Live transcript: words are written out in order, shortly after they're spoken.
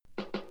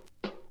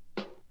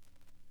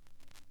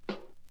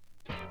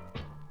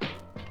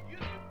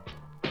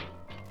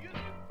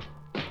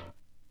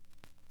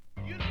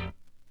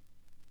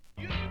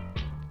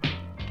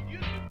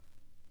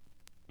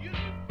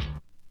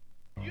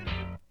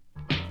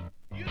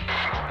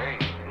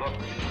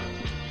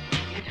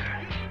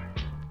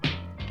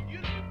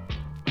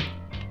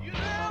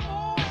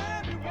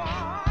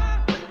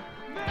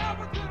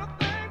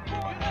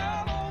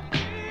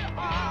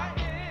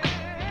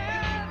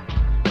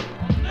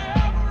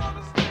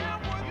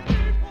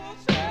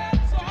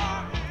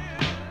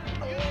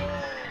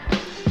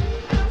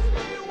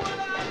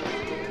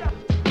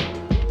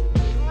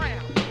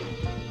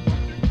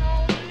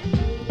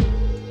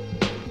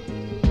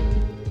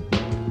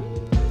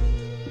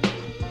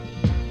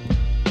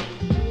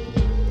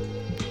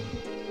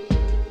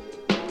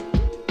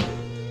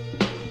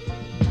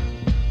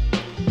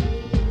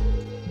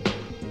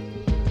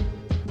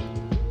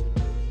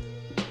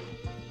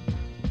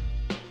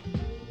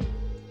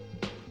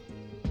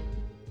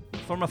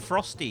from a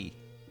frosty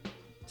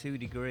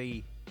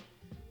 2-degree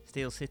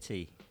Steel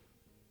City.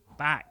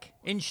 Back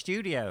in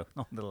studio,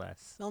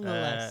 nonetheless.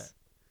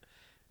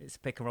 It's a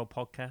Pick and Roll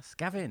podcast.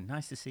 Gavin,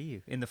 nice to see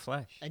you in the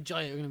flesh.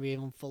 Enjoy it. We're going to be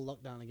on full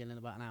lockdown again in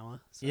about an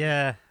hour. So.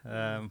 Yeah.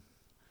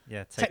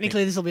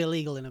 Technically, this will be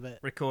illegal in a bit.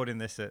 Recording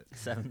this at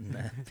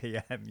 7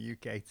 p.m.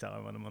 UK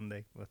time on a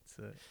Monday. But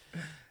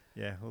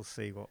yeah, we'll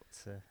see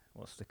what's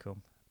to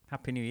come.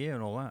 Happy New Year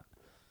and all that.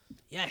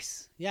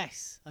 Yes.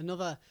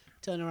 Another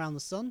turn around the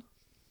sun.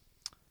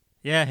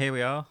 Yeah, here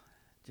we are.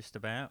 Just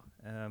about.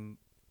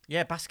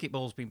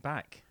 Basketball's been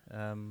back.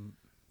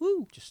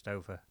 Woo! Just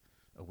over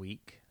a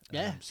week.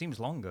 Yeah. Seems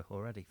longer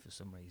already for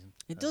some reason.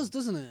 It does,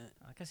 doesn't it?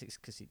 I guess it's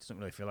because it doesn't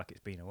really feel like it's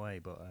been away,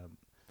 but...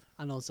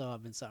 and also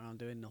I've been sat around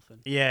doing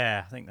nothing.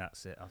 Yeah, I think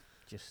that's it. I've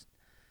just...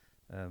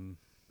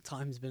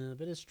 Time's been a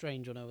bit of a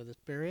strange one over this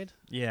period.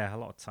 Yeah, a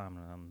lot of time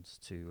on hands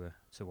to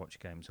watch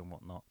games and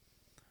whatnot.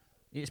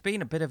 It's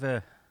been a bit of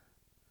a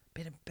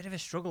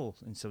struggle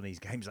in some of these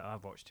games that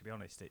I've watched, to be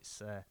honest.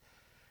 It's...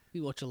 We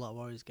watch a lot of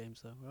Warriors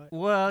games, though, right?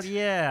 Well,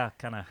 yeah, I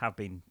kind of have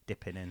been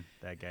dipping in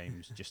their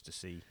games just to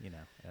see,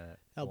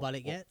 how bad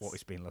it gets. What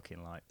it's been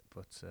looking like.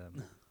 But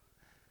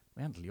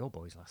we handled your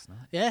boys last night.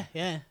 Yeah.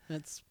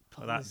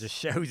 That just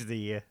shows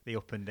the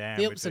up and down.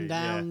 The ups and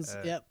downs,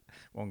 yep.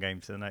 One game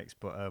to the next.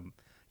 But,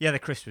 the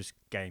Christmas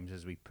games,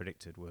 as we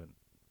predicted, weren't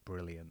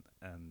brilliant.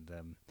 And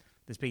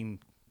there's been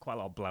quite a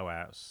lot of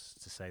blowouts,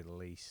 to say the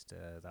least.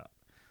 That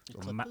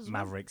sort of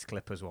Mavericks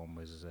Clippers one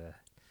was,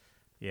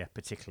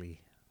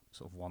 particularly...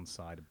 sort of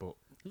one-sided, but...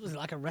 It was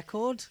like a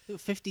record. It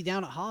was 50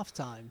 down at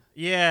half-time.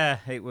 Yeah,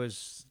 it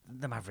was...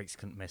 The Mavericks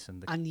couldn't miss.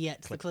 And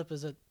yet the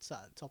Clippers are sat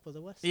at the top of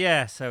the West.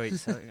 Yeah, so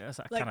it's...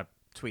 I kind of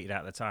tweeted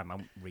out at the time, I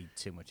won't read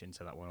too much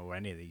into that one or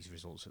any of these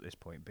results at this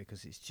point,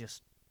 because it's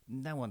just...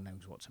 No one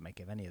knows what to make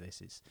of any of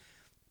this. It's,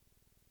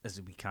 as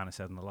we kind of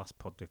said in the last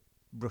pod, they've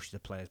rushed the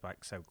players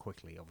back so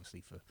quickly, obviously,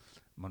 for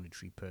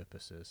monetary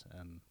purposes,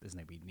 and there's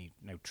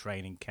no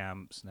training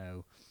camps,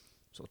 no...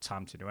 sort of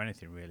time to do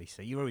anything, really.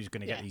 So you're always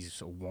going to get these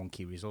sort of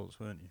wonky results,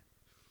 weren't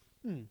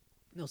you?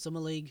 No summer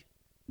league.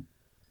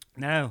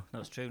 No,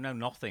 that's true. No,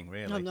 nothing,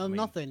 really. No,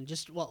 nothing.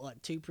 Just,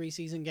 2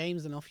 pre-season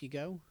games and off you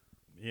go?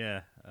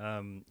 Yeah.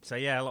 A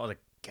lot of the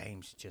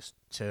games just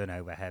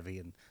turnover heavy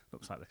and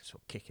looks like they're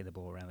sort of kicking the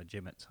ball around the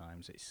gym at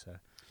times. It's...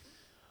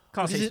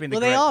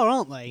 they are,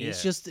 aren't they? Yeah.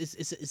 It's just,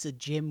 it's a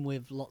gym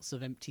with lots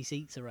of empty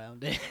seats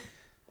around it.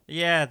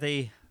 Yeah,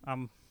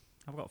 I've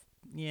got...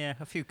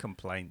 a few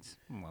complaints.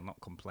 Well, not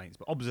complaints,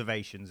 but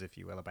observations, if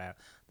you will, about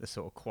the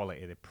sort of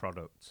quality of the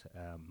product.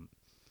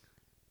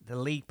 The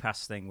League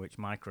Pass thing, which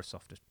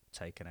Microsoft has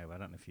taken over. I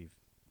don't know if you've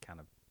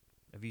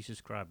have you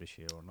subscribed this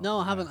year or not? No,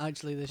 I haven't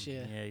actually this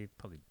year. Yeah, you've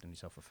probably done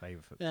yourself a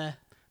favour. Yeah.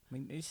 I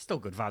mean, it's still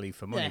good value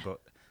for money,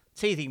 but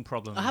teething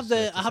problems. I have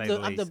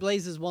the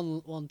Blazers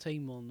one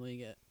team one where you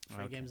get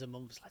 3 games a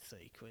month. It's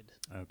like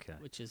 £30. Okay.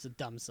 Which is a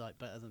damn sight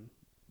better than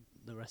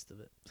the rest of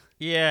it.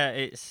 Yeah,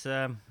 it's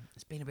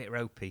been a bit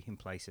ropey in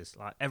places.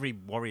 Like every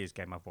Warriors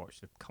game I've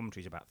watched, the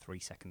commentary's about 3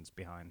 seconds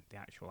behind the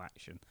actual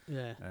action.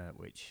 Yeah.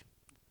 Which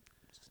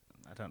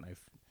I don't know if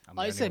I'm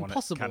it's the only one that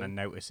impossible. kind of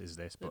notices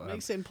this, but it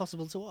makes it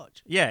impossible to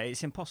watch. Yeah,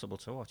 it's impossible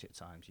to watch at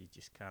times. You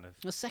just kind of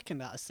a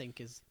second out of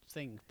sync is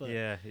thing, but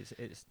yeah,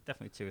 it's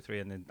definitely 2 or 3,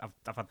 and then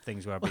I've had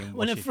things where I've been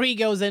when watching... a free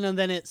goes in and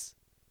then it's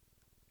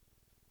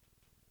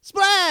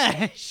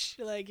splash!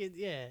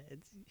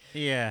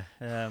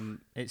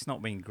 It's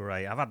not been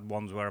great. I've had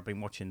ones where I've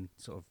been watching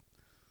sort of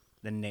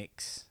the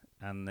Knicks,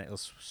 and it'll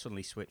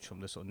suddenly switch from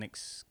the sort of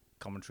Knicks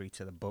commentary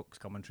to the Bucks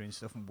commentary and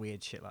stuff, and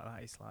weird shit like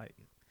that. It's like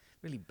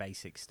really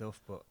basic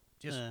stuff, but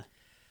just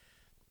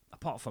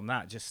apart from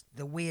that, just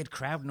the weird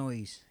crowd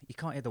noise. You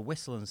can't hear the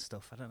whistle and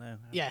stuff. I don't know.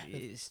 Yeah,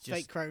 it's just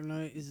fake crowd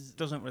noise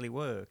doesn't really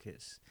work.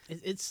 It's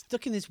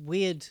stuck in this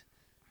weird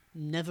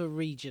nether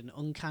region,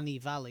 uncanny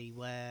valley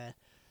where.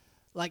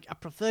 Like, I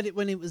preferred it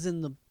when it was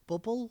in the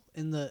bubble,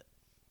 in that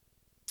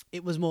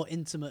it was more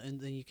intimate and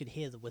then you could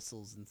hear the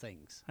whistles and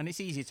things. And it's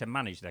easy to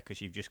manage there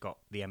because you've just got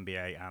the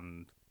NBA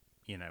and,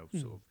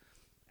 sort of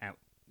out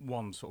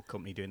one sort of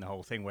company doing the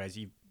whole thing, whereas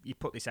you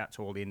put this out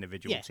to all the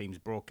individual teams'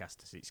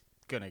 broadcasters, it's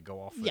going to go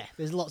off. Yeah,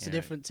 there's lots of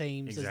different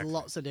teams. Exactly. There's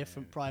lots of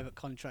different private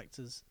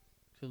contractors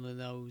filming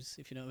those,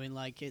 if you know what I mean.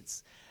 Like,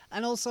 it's...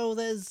 And also,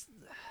 there's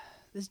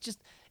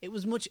just... It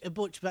was a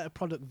much better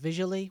product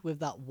visually with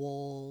that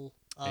wall...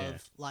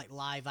 of like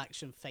live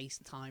action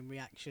FaceTime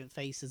reaction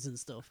faces and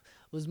stuff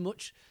was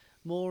much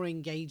more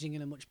engaging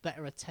and a much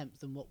better attempt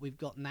than what we've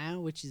got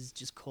now, which is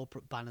just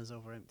corporate banners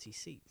over empty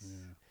seats.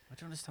 Yeah. I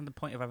don't understand the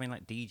point of having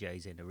like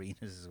DJs in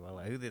arenas as well.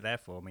 Like, who are they there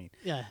for? I mean,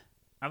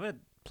 I've heard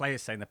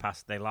players say in the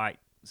past they like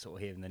sort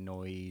of hearing the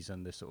noise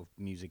and the sort of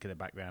music in the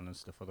background and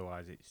stuff.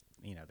 Otherwise, it's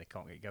they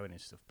can't get going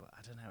and stuff. But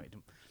I don't know. I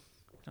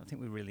don't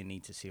think we really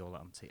need to see all that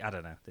on TV. I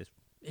don't know.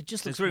 It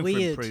just There's looks room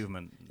weird. for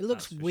improvement. It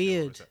looks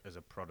weird as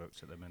a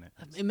product at the minute.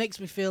 It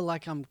makes me feel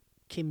like I'm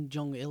Kim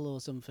Jong-il or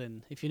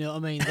something, if you know what I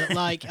mean. That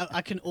like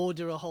I can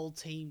order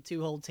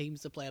two whole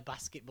teams to play a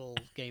basketball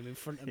game in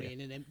front of me in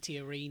an empty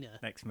arena.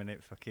 Next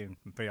minute, fucking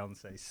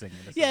Beyonce singing.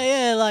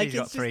 Yeah, like she's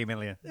got 3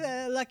 million.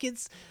 Yeah, like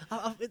it's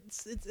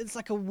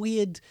like a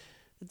weird.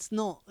 It's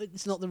not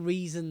the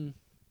reason.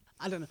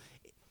 I don't know.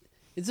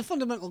 It's a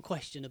fundamental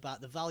question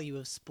about the value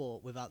of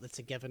sport without the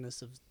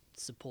togetherness of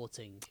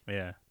supporting.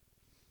 Yeah.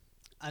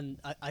 And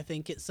I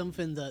think it's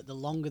something that the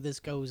longer this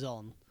goes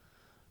on,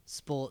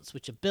 sports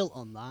which are built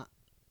on that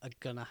are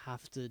going to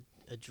have to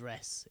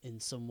address in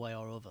some way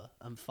or other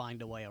and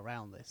find a way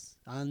around this.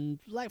 And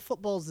like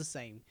football's the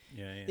same.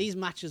 Yeah. These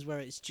matches where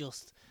it's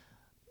just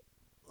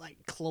like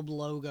club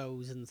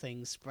logos and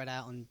things spread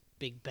out on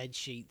big bed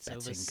sheets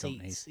Betting over seats.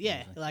 companies, Yeah,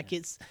 usually, like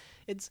yeah.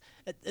 it's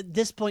at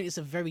this point it's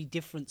a very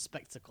different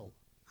spectacle,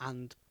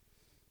 and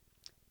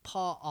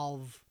part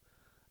of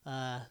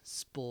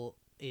sport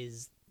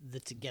is the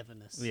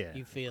togetherness. Yeah,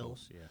 you feel. Of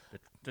course, yeah.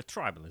 The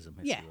tribalism.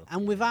 If Yeah, you will.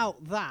 and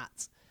without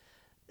that,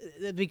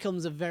 it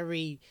becomes a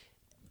very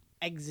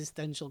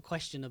existential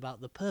question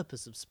about the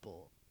purpose of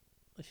sport,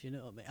 if you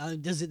know what I mean.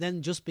 And does it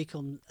then just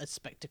become a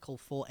spectacle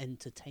for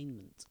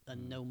entertainment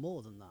and no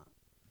more than that?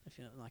 If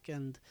you know, like,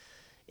 and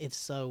if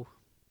so,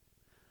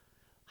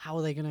 how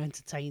are they going to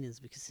entertain us?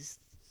 Because it's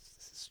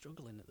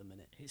struggling at the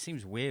minute. It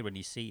seems weird when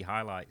you see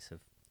highlights of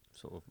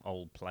sort of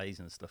old plays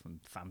and stuff and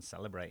fans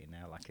celebrating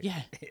now. Like,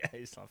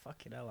 it's like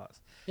fucking hell. That's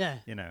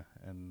you know,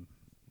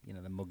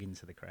 the mugging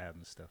to the crowd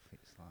and stuff.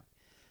 It's like,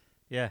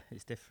 yeah,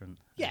 it's different.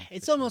 Yeah,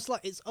 it's almost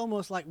like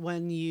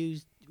when you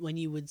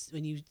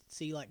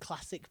see like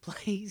classic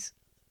plays.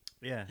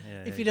 Yeah.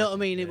 If you know what I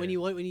mean, yeah. when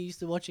you used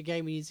to watch a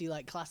game and you see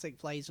like classic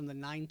plays from the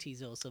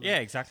 90s or something. Yeah,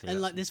 exactly. And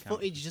That's like this kind of-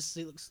 footage just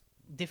looks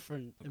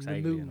different looks and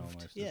alien removed.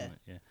 almost, Yeah. doesn't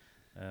it?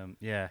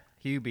 Yeah.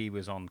 Hubie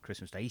was on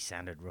Christmas Day. He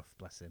sounded rough,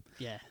 bless him.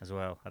 Yeah. As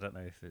well. I don't know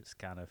if it's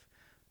kind of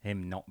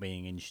him not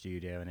being in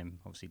studio and him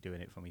obviously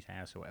doing it from his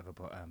house or whatever,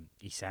 but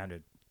he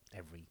sounded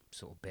every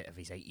sort of bit of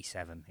his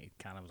 87. It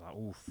kind of was like,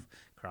 oof,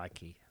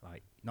 crikey.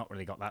 Like, not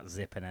really got that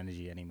zip and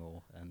energy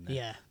anymore. And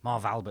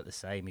Marv Albert the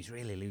same. He's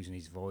really losing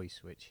his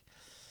voice, which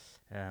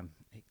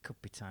it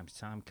could be time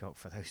clock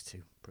for those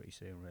two pretty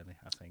soon, really.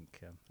 I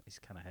think he's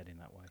kind of heading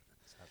that way,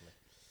 sadly.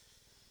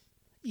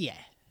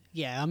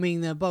 Yeah. I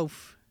mean, they're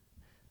both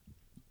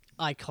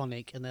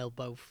iconic and they're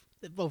both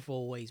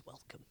always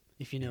welcome,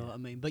 if you know what I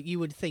mean. But you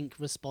would think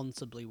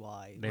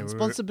responsibility-wise,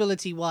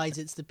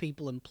 it's the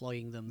people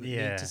employing them that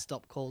need to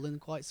stop calling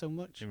quite so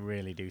much. They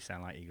really do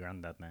sound like your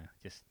granddad now,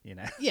 just, you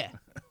know. Yeah,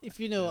 if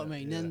you know what I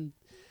mean. And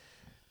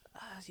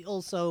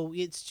also,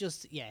 it's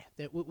just,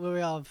 that we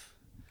have...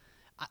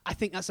 I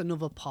think that's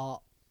another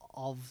part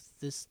of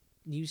this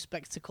new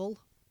spectacle,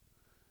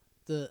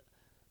 that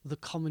the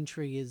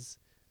commentary is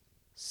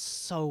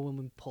so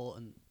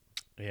important.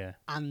 Yeah.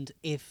 And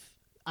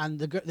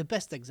the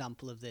best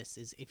example of this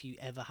is if you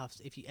ever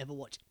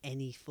watch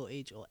any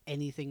footage or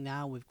anything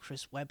now with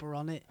Chris Webber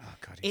on it,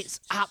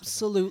 it's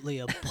absolutely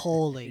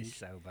appalling. It's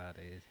so bad,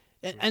 it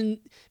is. And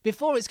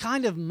before it's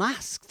kind of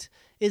masked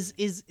is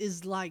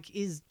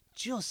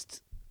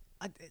just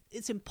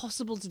it's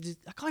impossible to do.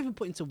 I can't even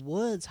put into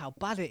words how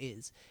bad it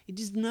is. He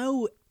does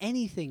no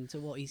anything to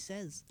what he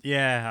says.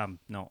 Yeah, I'm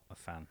not a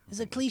fan. It's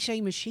a cliche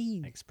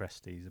machine.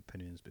 Expressed these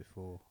opinions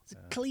before. It's a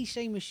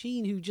cliche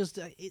machine who just,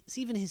 it's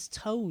even his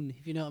tone,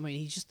 if you know what I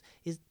mean.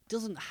 He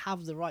doesn't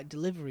have the right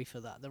delivery for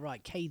that, the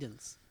right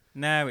cadence.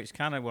 No, it's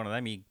kind of one of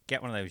them. You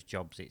get one of those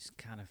jobs, you're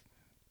kind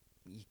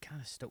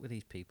of stuck with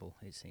these people,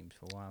 it seems,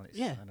 for a while.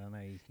 I don't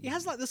know. He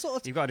has like the sort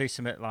of... You've got to do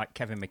something like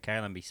Kevin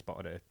McHale and be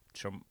spotted at a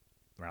Trump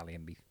rally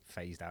and be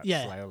phased out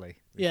slowly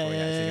before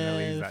you're actually going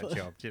to lose that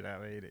job. Do you know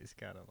what I mean? It's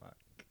kind of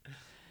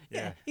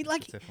like...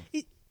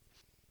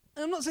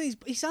 I'm not saying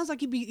he sounds like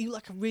he'd be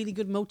like a really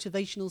good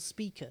motivational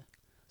speaker.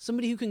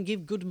 Somebody who can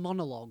give good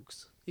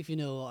monologues, if you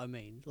know what I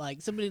mean.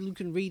 Like somebody who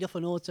can read off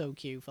an auto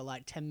cue for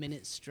like 10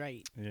 minutes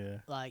straight. Yeah.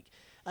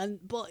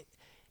 But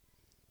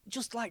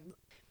just like,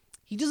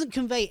 he doesn't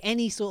convey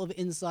any sort of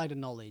insider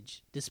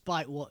knowledge,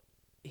 despite what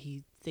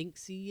he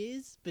thinks he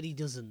is, but he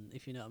doesn't,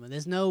 if you know what I mean.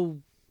 There's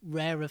no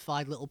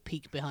rarefied little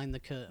peek behind the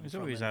curtain. He's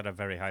always had a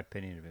very high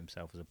opinion of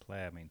himself as a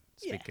player. I mean,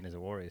 speaking as a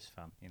Warriors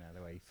fan, you know,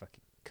 the way he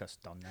fucking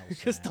cussed Don Nelson.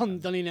 Cussed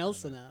Donnie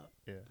Nelson out.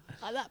 Yeah.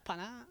 Like that,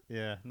 pan out.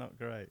 Yeah, not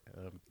great.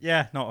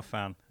 Not a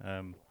fan.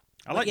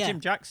 I like Jim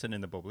Jackson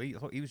in the bubble.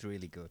 He was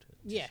really good.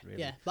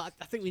 But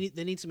I think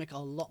they need to make a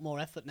lot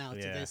more effort now to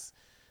this.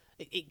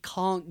 It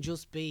can't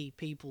just be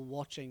people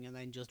watching and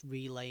then just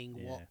relaying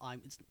what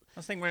I'm...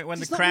 I think when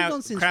the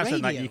crowd's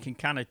like, you can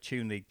kind of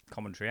tune the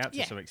commentary out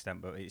to some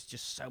extent, but it's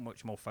just so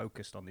much more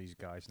focused on these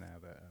guys now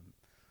that...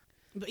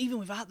 But even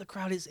without the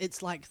crowd,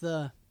 it's like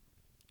the...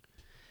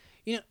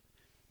 You know,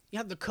 you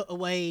have the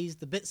cutaways,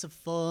 the bits of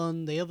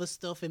fun, the other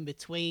stuff in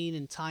between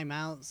and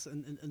timeouts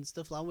and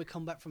stuff like that. We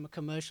come back from a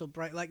commercial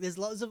break. Like, there's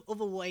lots of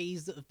other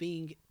ways that of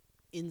being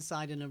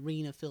inside an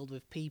arena filled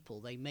with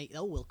people. They make,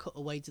 we'll cut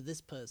away to this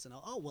person.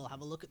 Or, we'll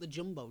have a look at the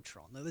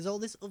Jumbotron. There's all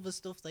this other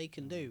stuff they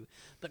can do.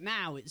 But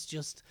now it's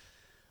just,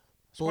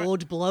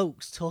 bored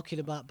blokes talking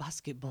about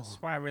basketball.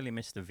 That's why I really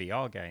miss the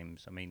VR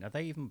games. I mean, are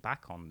they even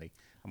back on the?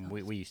 And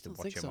we used to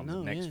watch them on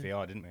the next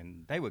VR, didn't we?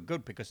 And they were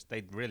good because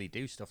they'd really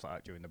do stuff like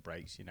that during the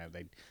breaks. You know,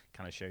 they'd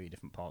kind of show you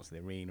different parts of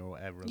the arena or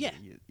whatever. Yeah.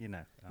 You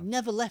know.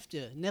 Never left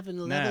you. Never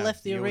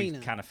left the arena.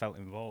 Kind of felt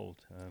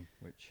involved,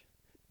 which,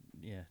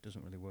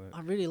 doesn't really work.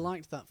 I really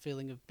liked that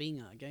feeling of being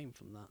at a game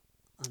from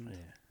that. And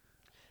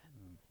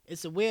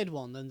it's a weird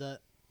one, and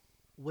that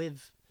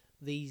with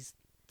these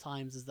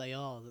times as they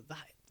are, that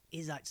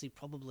is actually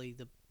probably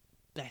the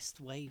best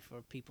way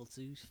for people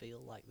to feel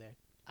like they're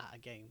at a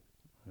game.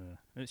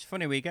 It's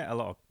funny, we get a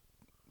lot of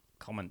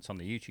comments on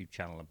the YouTube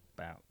channel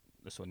about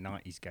the sort of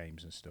 90s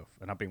games and stuff,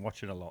 and I've been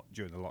watching a lot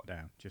during the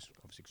lockdown, just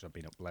obviously because I've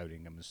been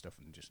uploading them and stuff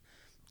and just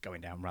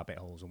going down rabbit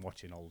holes and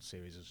watching old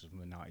series from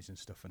the 90s and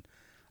stuff. And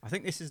I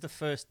think this is the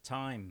first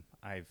time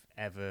I've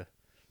ever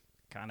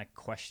kind of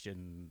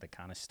questioned the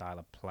kind of style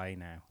of play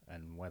now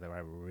and whether I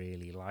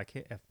really like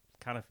it.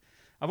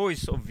 I've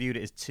always sort of viewed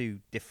it as two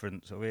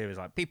different sort of areas.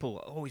 Like, people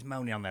are always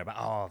moaning on there about,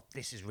 oh,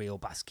 this is real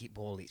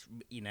basketball. It's,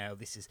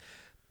 this is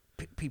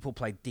people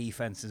play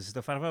defense and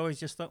stuff. And I've always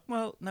just thought,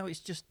 well, no,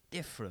 it's just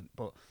different.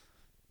 But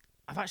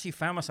I've actually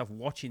found myself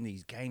watching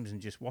these games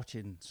and just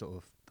watching sort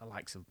of the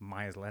likes of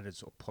Myers Leonard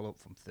sort of pull up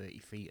from 30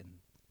 feet and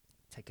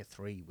take a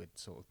three with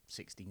sort of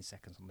 16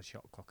 seconds on the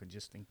shot clock, and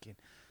just thinking,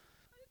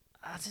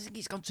 I just think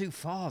it's gone too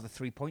far, the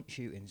three-point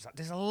shooting. It's like,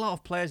 there's a lot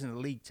of players in the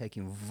league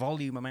taking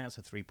volume amounts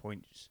of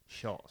three-point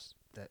shots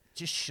that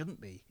just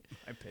shouldn't be, in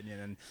my opinion.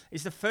 And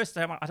it's the first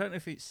time, I don't know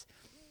if it's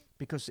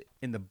because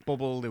in the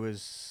bubble it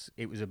was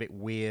a bit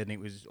weird and it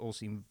was all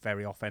seemed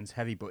very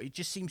offense-heavy, but it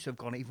just seems to have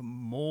gone even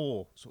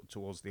more sort of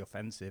towards the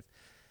offensive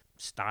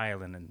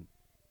style, and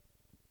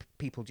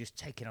people just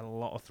taking a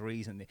lot of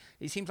threes. And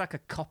it seems like a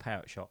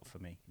cop-out shot for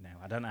me now.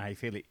 I don't know how you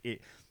feel.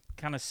 It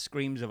kind of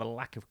screams of a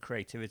lack of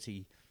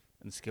creativity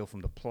and skill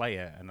from the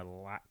player, and a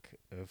lack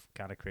of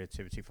kind of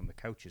creativity from the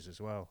coaches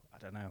as well. I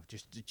don't know,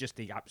 just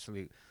the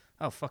absolute,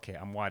 oh, fuck it,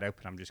 I'm wide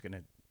open, I'm just going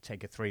to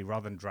take a three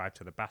rather than drive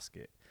to the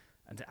basket.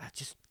 And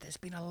there's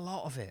been a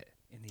lot of it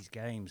in these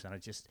games, and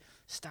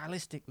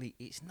stylistically,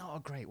 it's not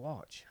a great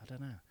watch. I don't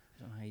know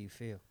how you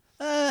feel.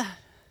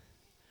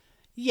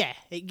 Yeah,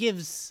 it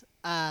gives,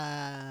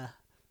 and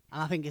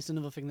I think it's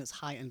another thing that's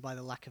heightened by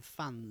the lack of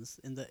fans,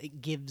 in that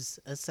it gives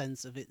a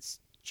sense of it's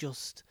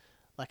just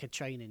like a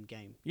training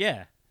game.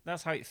 Yeah.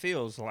 That's how it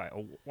feels like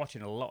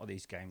watching a lot of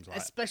these games.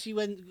 Especially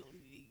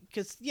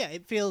because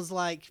it feels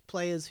like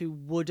players who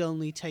would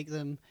only take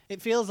them.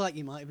 It feels like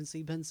you might even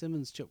see Ben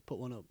Simmons put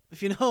one up,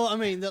 if you know what I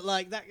mean.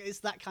 It's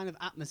that kind of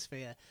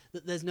atmosphere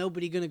that there's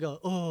nobody gonna go,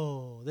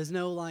 oh, there's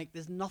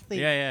nothing.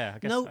 Yeah.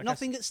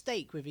 Nothing at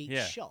stake with each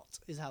shot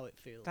is how it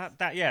feels.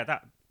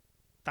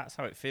 That's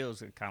how it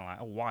feels. Kind of like,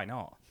 oh, why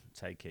not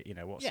take it?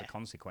 What's the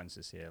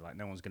consequences here? Like,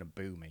 no one's going to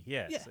boo me.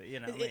 Yeah. So,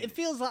 it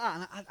feels like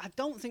that, and I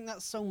don't think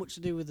that's so much to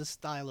do with the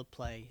style of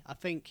play.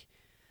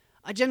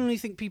 I genuinely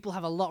think people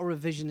have a lot of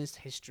revisionist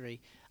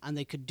history, and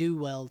they could do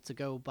well to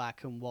go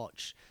back and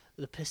watch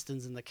the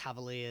Pistons and the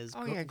Cavaliers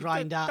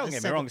grind out a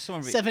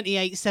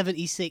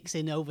 78-76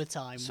 in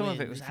overtime. Some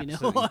of it was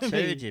absolutely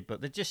turgid,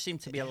 but there just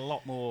seemed to be a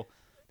lot more.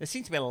 There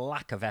seemed to be a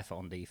lack of effort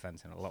on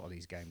defense in a lot of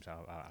these games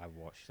I've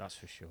watched. That's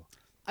for sure.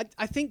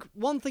 I think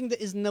one thing that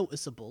is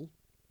noticeable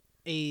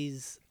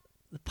is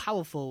the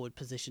power forward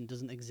position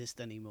doesn't exist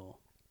anymore.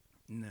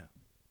 No.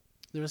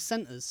 There are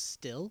centres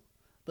still,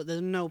 but there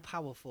are no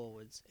power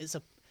forwards. It's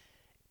a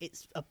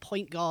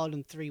point guard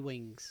and three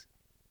wings.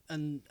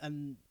 And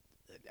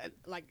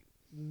like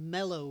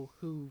Melo,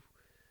 who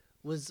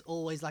was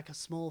always like a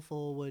small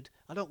forward.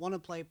 I don't want to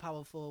play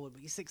power forward,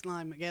 but you're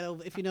 6'9", get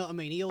over, if you know what I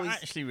mean. He always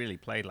actually really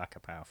played like a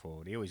power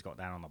forward. He always got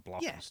down on the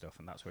block and stuff,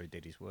 and that's where he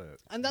did his work.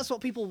 And that's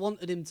what people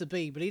wanted him to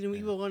be, but he didn't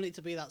even want it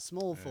to be that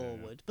small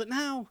forward. But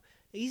now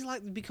he's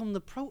like become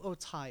the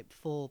prototype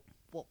for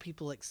what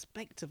people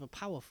expect of a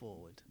power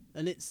forward.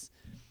 And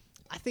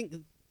I think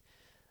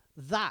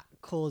that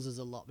causes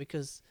a lot,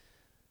 because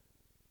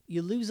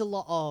you lose a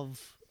lot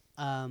of...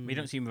 you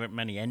don't see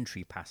many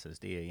entry passes,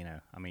 do you?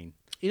 I mean...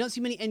 You don't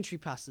see many entry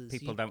passes.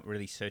 People don't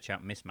really search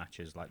out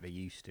mismatches like they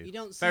used to. You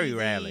don't see very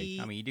rarely.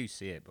 I mean, you do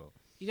see it, but...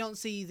 You don't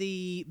see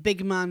the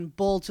big man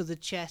ball to the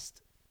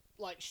chest,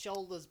 like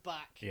shoulders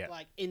back,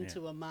 like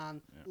into a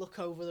man, look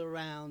over the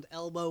round,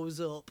 elbows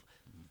up,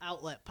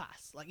 outlet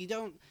pass. Like, you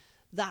don't...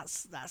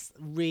 That's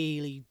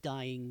really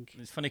dying.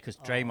 It's funny because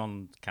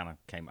Draymond kind of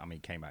came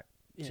out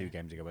 2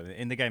 games ago, but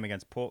in the game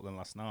against Portland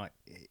last night,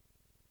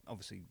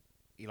 obviously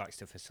he likes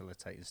to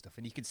facilitate and stuff,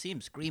 and you could see him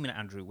screaming at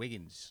Andrew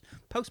Wiggins,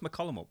 post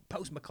McCollum up,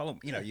 post McCollum.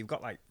 You've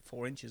got like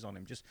 4 inches on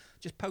him, just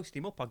post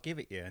him up, I'll give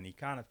it you. And you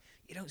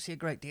don't see a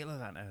great deal of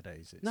that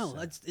nowadays.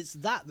 It's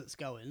that's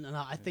going, and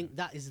I think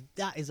that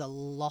is a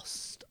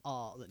lost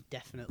art that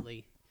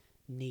definitely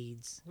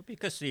needs. Well,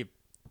 because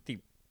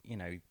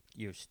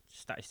your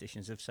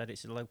statisticians have said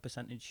it's a low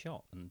percentage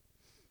shot, and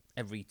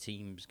every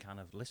team's kind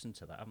of listened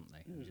to that, haven't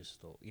they? And just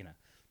thought,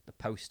 the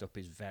post up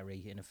is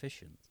very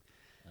inefficient.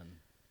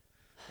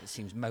 it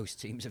seems most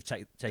teams have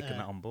taken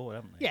that on board,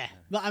 haven't they? Yeah,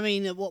 but I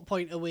mean, at what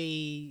point are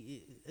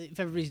we? If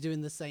everybody's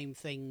doing the same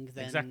thing,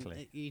 then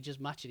Exactly. you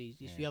just match it.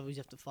 You always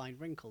have to find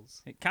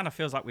wrinkles. It kind of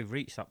feels like we've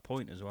reached that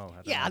point as well.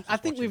 I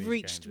think we've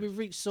reached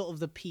sort of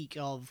the peak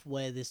of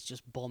where this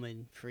just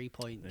bombing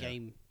 3-point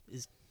game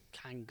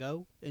can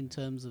go in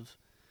terms of.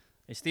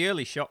 It's the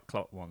early shot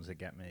clock ones that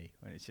get me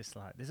when it's just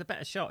like there's a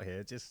better shot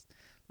here. Just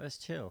let's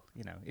chill.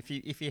 If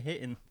you're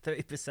hitting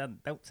 30%,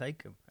 don't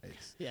take them.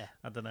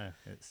 I don't know.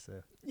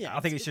 I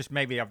think it's just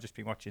maybe I've just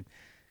been watching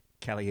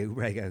Kelly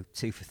Oubre go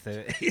 2 for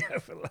 30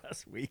 over the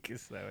last week or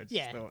so. I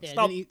just thought,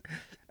 stop.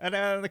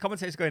 And the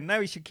commentator's going,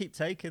 no, he should keep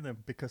taking them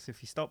because if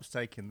he stops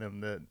taking them,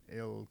 then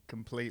he'll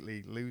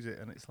completely lose it.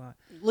 And it's like,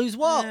 lose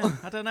what?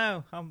 I don't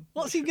know.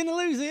 What's he going to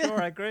lose here?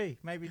 Sure, I agree.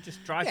 Maybe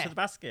just drive to the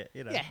basket.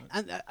 Yeah,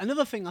 and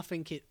another thing I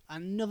think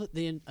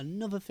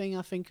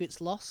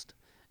it's lost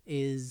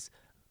is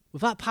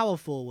without power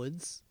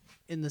forwards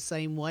in the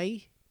same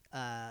way,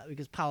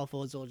 because power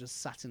forwards all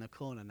just sat in a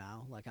corner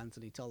now, like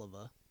Anthony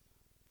Tolliver.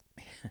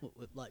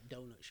 with like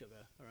donut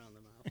sugar around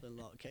the mouth in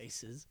a lot of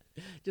cases,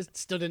 just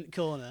stood in the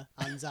corner,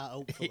 hands out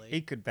hopefully.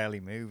 He could barely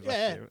move.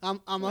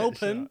 I'm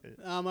open.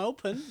 I'm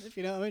open. If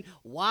you know what I mean,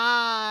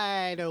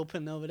 wide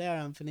open over there,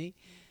 Anthony.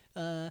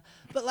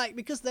 But like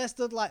because they're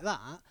stood like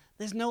that,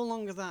 there's no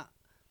longer that.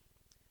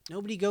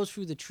 Nobody goes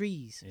through the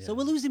trees, so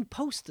we're losing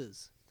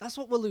posters. That's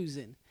what we're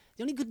losing.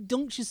 The only good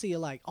dunks you see are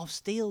like off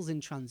steals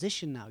in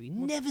transition now. You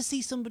never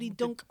see somebody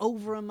dunk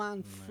over a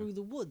man through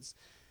the woods,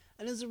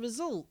 and as a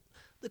result.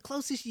 The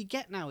closest you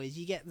get now is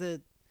you get a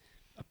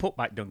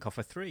putback dunk off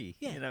a three.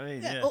 Yeah. You know what I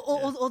mean? Yeah.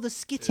 Or the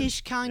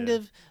skittish kind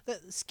of the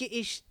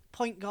skittish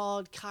point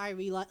guard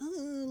Kyrie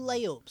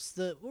layups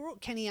that were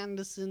Kenny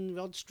Anderson,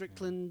 Rod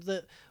Strickland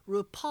that were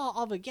a part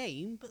of a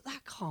game, but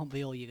that can't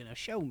be all you're going to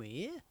show me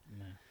here.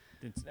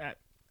 No.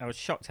 I was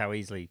shocked how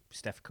easily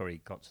Steph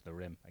Curry got to the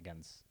rim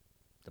against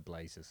the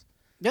Blazers.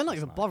 They're not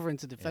even bothering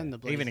to defend the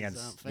Blazers. Even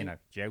against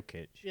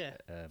Jokic. Yeah.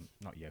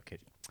 Not Jokic.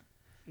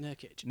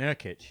 Nurkic.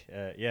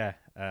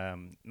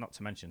 Not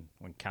to mention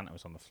when Kanter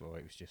was on the floor,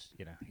 it was just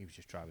he was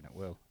just driving at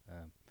will.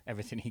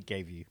 Everything he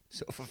gave you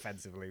sort of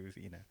offensively was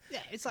Yeah,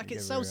 it's like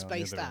it's so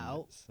spaced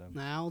out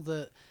now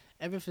that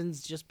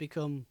everything's just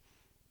become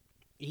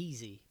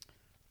easy.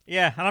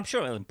 Yeah, and I'm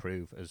sure it'll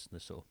improve as the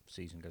sort of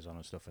season goes on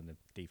and stuff, and the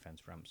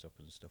defense ramps up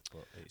and stuff.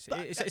 But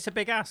it's a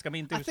big ask. I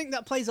mean, I think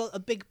that plays a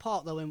big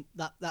part though in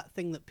that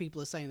thing that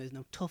people are saying there's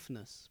no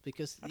toughness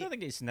because I don't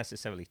think it's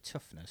necessarily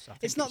toughness. I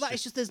think it's not that.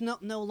 It's just there's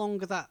no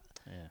longer that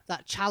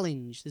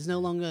challenge. There's no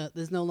longer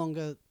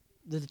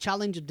the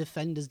challenge of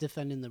defenders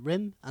defending the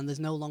rim, and there's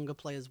no longer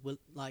players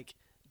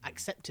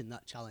accepting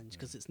that challenge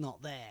because it's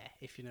not there.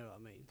 If you know what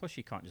I mean. Plus,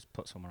 you can't just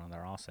put someone on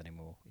their arse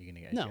anymore. You're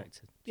going to get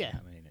ejected. Yeah, you know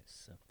what I mean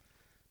it's.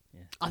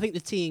 Yeah. I think the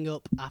teeing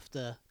up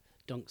after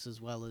dunks as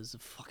well is a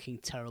fucking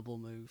terrible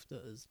move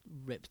that has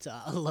ripped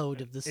out a load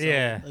of the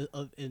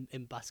soul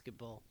in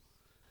basketball.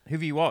 Who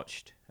have you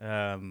watched?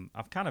 I've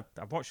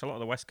watched a lot of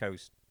the West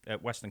Coast,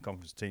 Western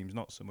Conference teams,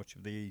 not so much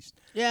of the East.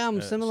 Yeah,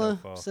 I'm similar.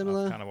 I've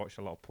kind of watched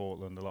a lot of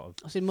Portland,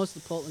 I've seen most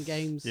of the Portland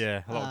games.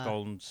 Yeah, a lot of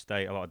Golden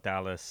State, a lot of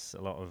Dallas,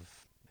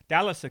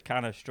 Dallas are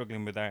kind of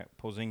struggling without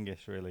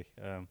Porzingis really.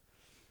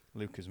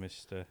 Luka's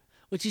missed.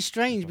 Which is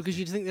strange because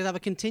you'd think they'd have a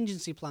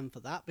contingency plan for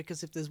that.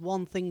 Because if there's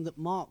one thing that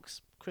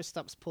marks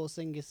Kristaps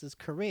Porzingis'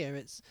 career,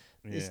 it's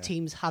his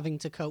teams having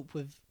to cope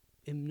with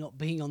him not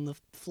being on the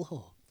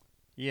floor.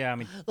 Yeah, I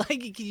mean,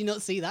 can you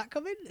not see that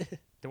coming?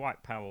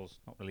 Dwight Powell's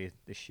not really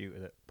the shooter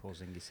that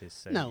Porzingis is,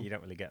 so you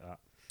don't really get that.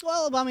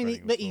 Well, I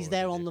mean, but he's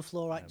there on the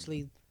floor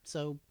actually,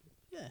 so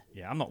yeah.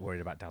 Yeah, I'm not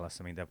worried about Dallas.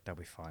 I mean, they'll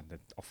be fine. The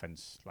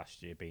offense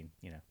last year being,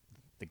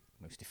 the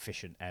most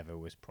efficient ever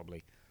was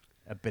probably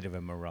a bit of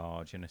a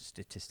mirage and a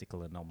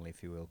statistical anomaly,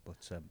 if you will.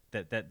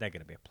 But they're going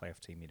to be a playoff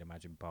team, you'd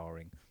imagine,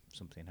 barring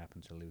something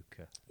happen to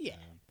Luka. Yeah.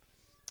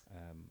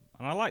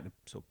 And I like the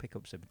sort of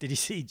pickups. Did you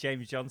see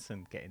James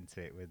Johnson get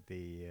into it with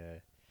the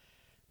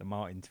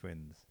Martin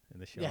twins in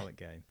the Charlotte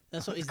game?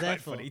 That's what he's there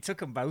for. Funny. He took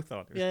them both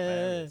on.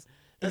 Yeah.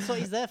 That's what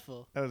he's there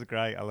for. That was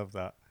great. I love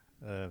that.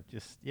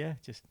 Just a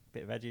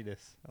bit of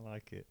edginess. I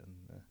like it.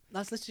 And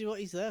that's literally what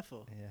he's there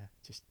for.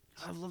 Yeah.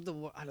 I'd have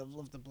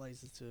loved the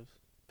Blazers to have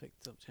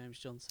picked up James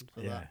Johnson for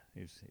that. Yeah,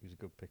 he was a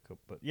good pickup.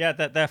 But yeah,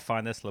 they're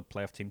fine. They're still a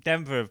playoff team.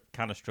 Denver have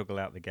kind of struggled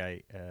out the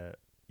gate.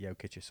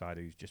 Jokic aside,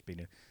 who's just been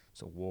a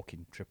sort of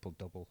walking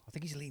triple-double. I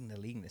think he's leading the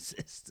league in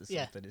assists or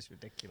something. It's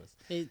ridiculous.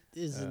 It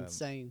is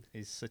insane.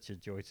 He's such a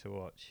joy to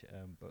watch.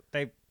 But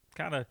they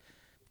kind of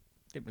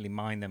didn't really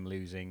mind them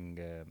losing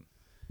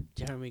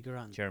Jeremy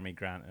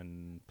Grant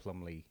and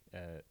Plumlee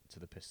to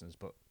the Pistons,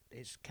 but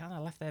it's kind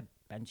of left their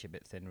bench a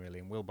bit thin, really.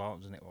 And Will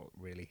Barton's in it what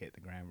really hit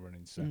the ground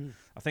running. So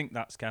I think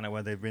that's kind of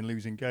where they've been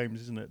losing games,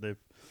 isn't it? They've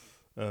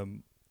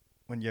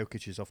when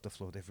Jokic is off the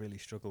floor, they've really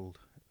struggled.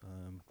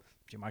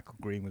 Michael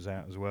Green was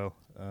out as well.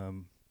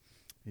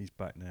 He's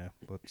back now,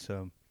 but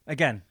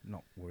again,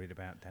 not worried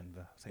about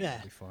Denver. I think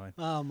they'll be fine.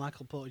 Oh,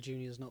 Michael Porter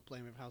Jr. is not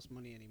playing with house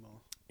money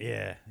anymore.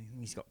 Yeah,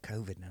 he's got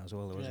COVID now as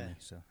well, hasn't he?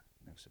 So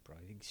no surprise.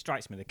 He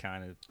strikes me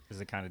as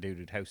the kind of dude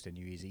who'd host a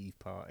New Year's Eve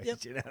party. Yep.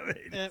 Do you know what I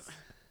mean? Yep.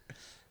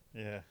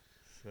 Yeah.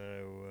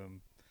 So,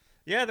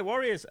 the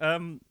Warriors.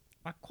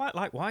 I quite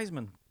like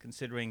Wiseman,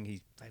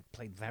 considering they've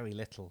played very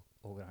little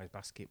organised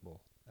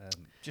basketball.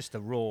 Just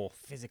the raw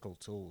physical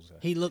tools.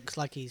 He looks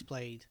like he's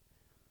played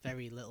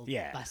very little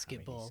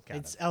basketball. I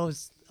mean,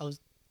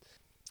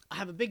 I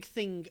have a big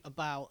thing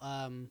about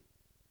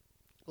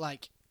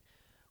like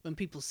when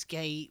people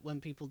skate,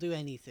 when people do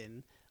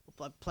anything,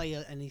 play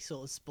any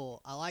sort of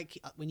sport. I like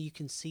when you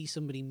can see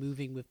somebody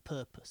moving with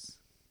purpose.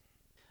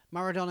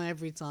 Maradona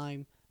every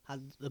time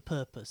had the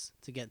purpose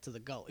to get to the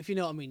goal. If you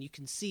know what I mean, you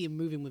can see him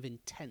moving with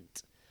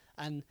intent.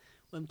 And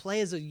when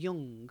players are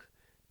young,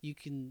 you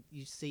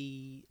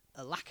see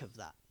a lack of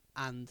that.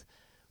 And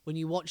when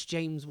you watch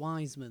James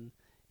Wiseman,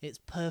 it's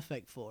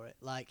perfect for it.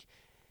 Like,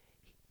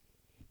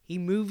 he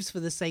moves for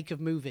the sake of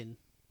moving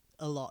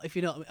a lot. If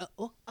you know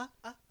what I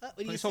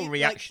mean. It's all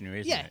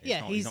reactionary, isn't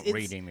it? He's not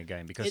reading the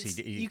game because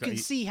you can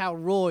see how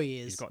raw he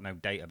is. He's got no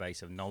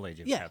database of knowledge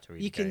of how to read the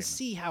game. You can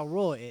see how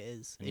raw it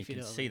is. And you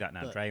can see that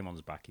now.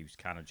 Draymond's back. He was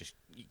kind of just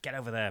get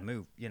over there,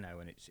 move,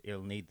 and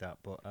he'll need that.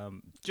 But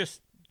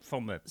just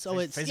from a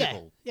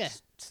physical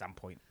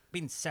standpoint,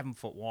 being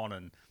 7'1"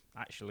 and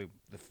actually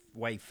the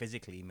way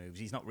physically he moves,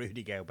 he's not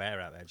Rudy Gobert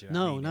out there. Do you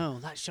know what I mean? No,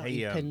 that shot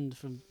he pinned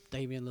from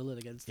Damian Lillard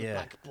against the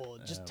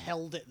backboard just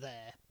held it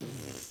there.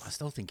 I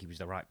still think he was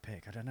the right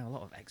pick. I don't know. A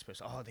lot of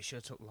experts, they should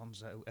have took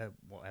Lonzo,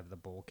 whatever the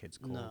ball kid's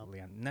called.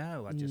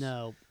 No, I just,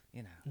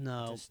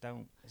 just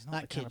don't. It's not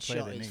that the kind kid's of player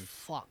shot they is need.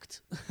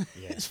 fucked.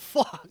 Yeah. It's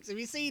fucked. Have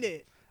you seen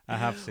it? I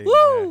have seen Woo! it.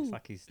 Yeah. It's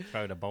like he's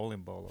throwing a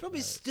bowling ball From up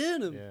his there.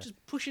 sternum,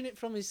 just pushing it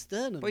from his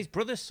sternum. But his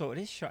brother's sorted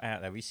his shot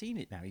out there. We've seen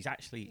it now. He's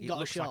actually, it Got a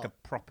looks like shot.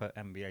 a proper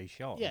NBA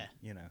shot. Yeah.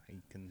 He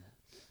can.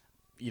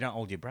 You don't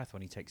hold your breath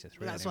when he takes a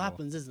three. That's anymore. what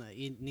happens, isn't it?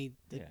 You need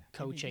the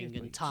coaching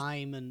and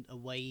time and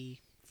away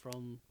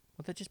from.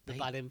 Well, they're just the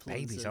bad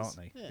influences, babies, aren't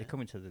they? Yeah. They're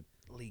coming to the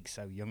league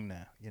so young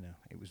now.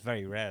 It was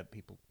very rare that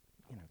people,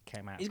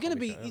 came out. He's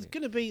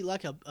gonna be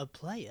like a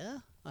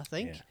player. I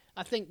think. Yeah.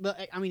 I think,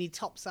 but I mean, he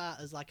tops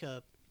out as like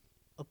a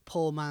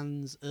poor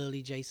man's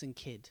early Jason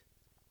Kidd.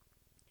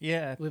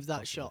 Yeah, with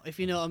that shot, if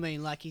you know what I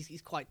mean. Like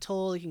he's quite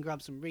tall. He can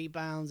grab some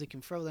rebounds. He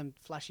can throw them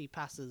flashy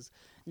passes.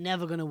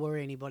 Never gonna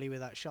worry anybody with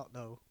that shot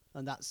though,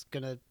 and that's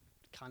gonna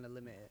kind of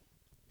limit it.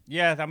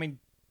 Yeah, I mean,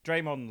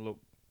 Draymond, look,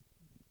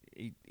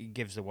 he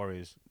gives the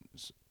Warriors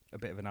a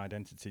bit of an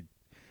identity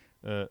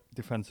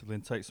defensively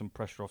and takes some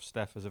pressure off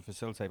Steph as a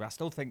facilitator. But I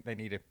still think they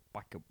need a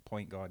backup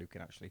point guard who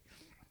can actually,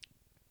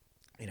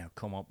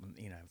 come up and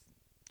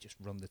just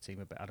run the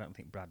team a bit. I don't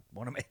think Brad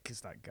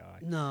Wanamaker's that guy.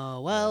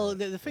 No, well,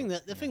 the thing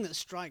that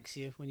strikes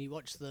you when you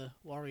watch the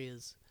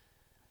Warriors,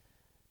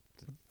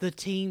 the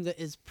team that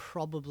is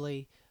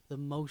probably the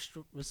most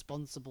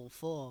responsible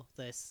for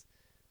this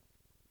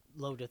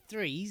load of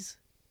threes,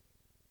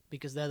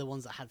 because they're the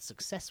ones that had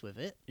success with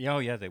it. Oh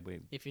yeah, they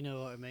will. If you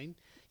know what I mean,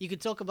 you could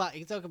talk about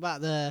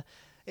the.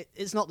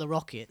 It's not the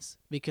Rockets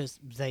because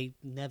they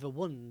never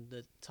won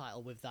the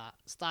title with that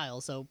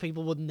style, so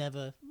people would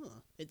never.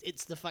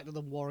 It's the fact that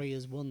the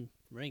Warriors won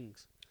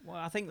rings. Well,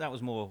 I think that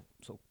was more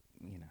sort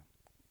of,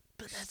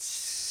 But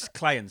that's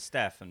Clay and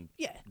Steph and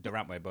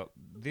Durant way, but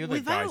the other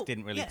guys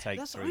didn't really take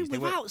that's threes.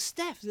 Without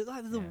Steph, they're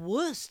like the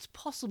worst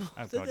possible.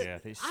 Oh god, yeah,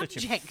 it's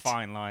such a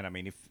fine line. I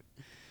mean,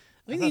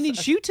 I think you need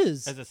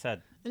shooters. As I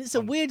said, and it's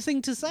a weird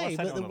thing to say,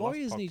 but the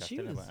Warriors need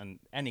shooters. And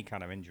any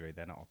kind of injury,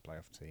 they're not a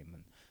playoff team,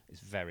 and it's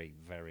very,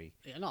 very.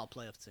 Yeah, not a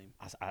playoff team.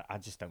 I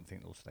just don't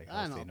think they'll stay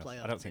healthy enough.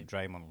 I don't think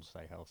Draymond will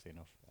stay healthy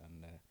enough.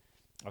 And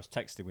I was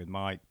texting with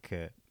Mike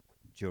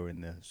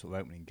during the sort of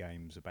opening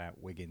games about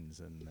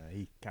Wiggins, and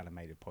he kind of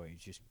made a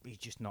point. He's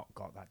just not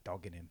got that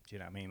dog in him. Do you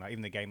know what I mean? Like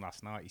even the game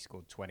last night, he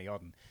scored 20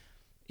 odd, and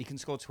he can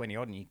score 20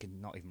 odd, and you can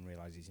not even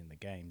realise he's in the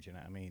game. Do you know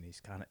what I mean?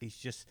 He's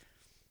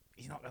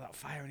not got that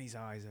fire in his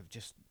eyes of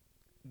just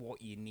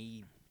what you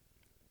need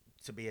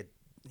to be a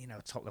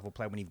top level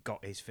player when you've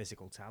got his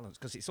physical talents,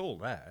 because it's all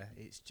there.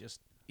 It's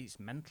just it's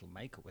mental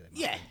makeup with him.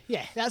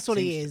 Yeah, that's what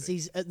he is.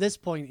 He's at this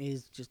point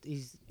he's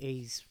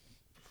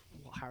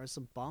what,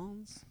 Harrison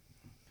Barnes.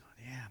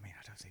 Yeah, I mean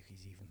I don't think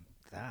he's even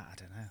that. I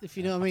don't know. If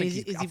you know what I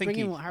mean, is he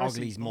bringing what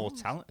Harrison? He's more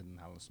talented than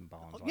Harrison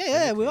Barnes.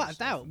 Yeah, without a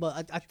doubt.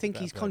 But I think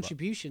his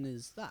contribution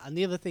is that, and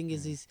the other thing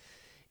is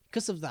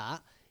because of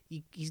that,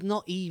 he's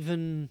not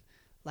even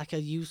like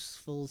a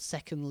useful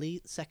second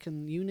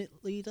unit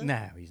leader.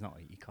 No, he's not.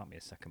 You can't be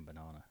a second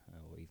banana,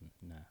 or even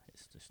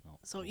it's just not.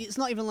 So it's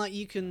not even like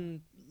you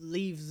can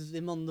leave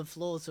him on the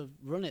floor to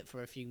run it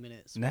for a few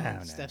minutes.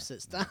 While Steph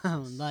sits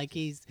down. Like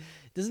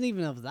doesn't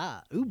even have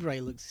that.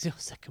 Oubre looks your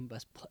second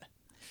best player.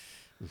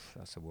 Oof,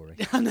 that's a worry.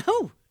 I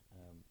know.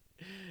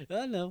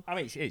 I know. I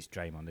mean, it's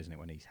Draymond, isn't it,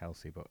 when he's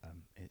healthy? But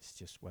it's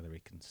just whether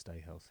he can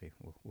stay healthy.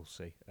 We'll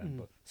see.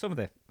 But some of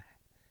the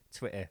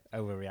Twitter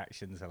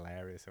overreactions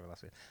hilarious over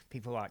last week.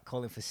 People like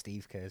calling for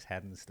Steve Kerr's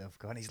head and stuff.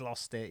 Going, he's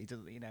lost it. He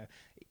doesn't,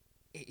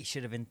 he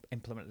should have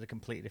implemented a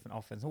completely different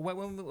offense. Well,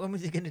 when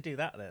was he going to do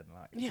that then?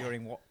 Like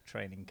during what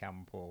training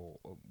camp or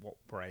what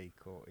break?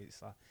 Or it's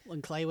like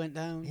when Clay went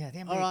down. Yeah, the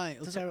NBA all right,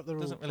 we'll tear up the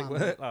rule. Doesn't really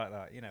work like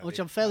that, you know. Which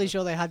I'm fairly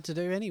sure they had to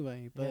do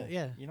anyway. But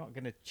yeah, you're not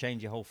going to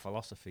change your whole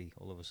philosophy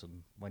all of a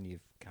sudden when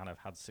you've kind of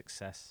had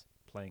success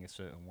playing a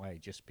certain way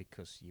just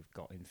because you've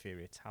got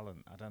inferior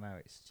talent. I don't know.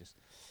 It's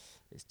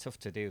tough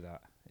to do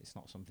that. It's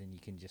not something you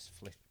can just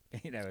flip,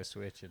 a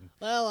switch and.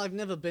 Well, I've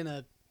never been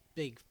a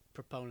big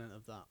proponent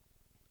of that.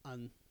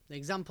 And the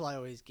example I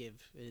always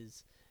give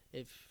is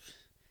if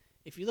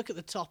you look at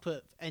the top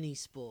of any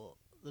sport,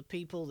 the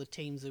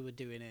teams who are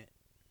doing it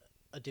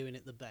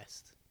the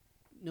best.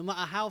 No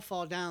matter how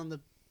far down the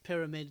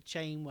pyramid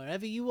chain,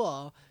 wherever you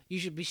are, you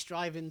should be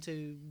striving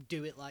to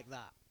do it like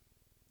that.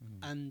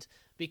 And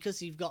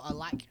because you've got a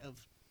lack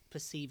of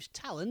perceived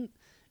talent,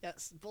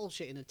 that's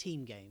bullshit in a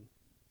team game,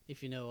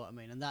 if you know what I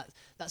mean. And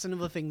that's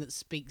another thing that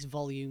speaks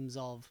volumes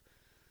of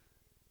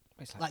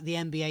like the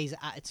NBA's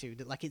attitude,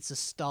 that like it's a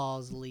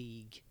stars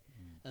league,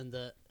 and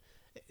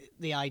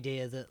the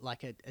idea that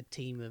like a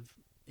team of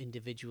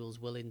individuals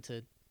willing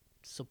to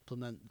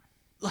supplement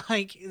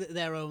like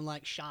their own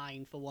like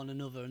shine for one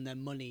another and their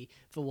money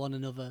for one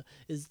another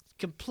is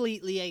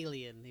completely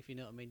alien, if you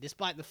know what I mean.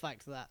 Despite the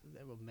fact that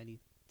there are many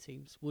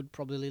teams would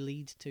probably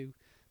lead to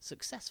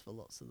success for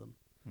lots of them,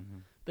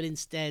 but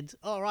instead,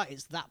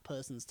 it's that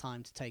person's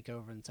time to take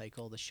over and take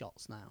all the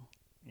shots now.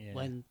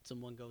 When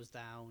someone goes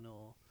down,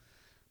 or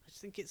I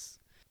just think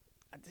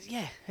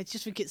I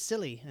just think it's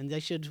silly, and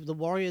the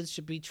Warriors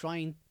should be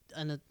trying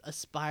and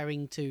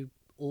aspiring to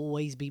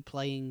always be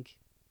playing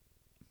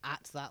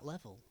at that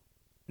level.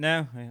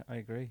 No, I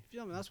agree. You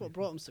know, that's what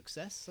brought them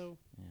success, so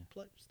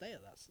stay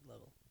at that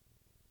level.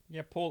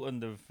 Yeah,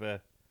 Portland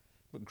have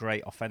looked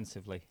great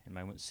offensively in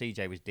moments.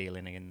 CJ was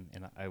dealing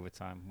in that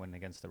overtime win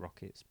against the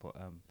Rockets, but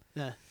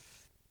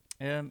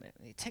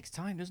it takes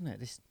time, doesn't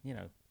it?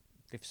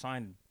 They've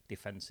signed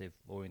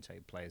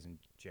defensive-orientated players in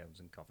Jones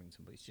and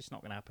Covington, but it's just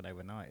not going to happen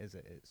overnight, is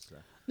it?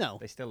 No.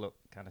 They still look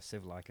kind of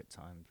sieve-like at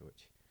times,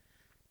 which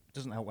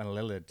doesn't help when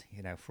Lillard,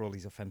 for all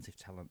his offensive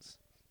talents,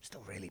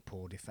 still really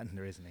poor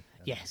defender, isn't he?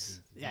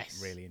 Yes. He's not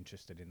really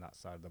interested in that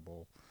side of the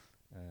ball,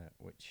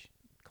 which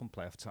come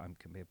playoff time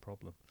can be a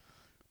problem.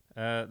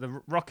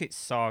 The Rockets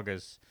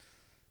saga's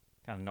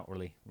kind of not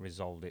really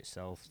resolved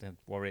itself.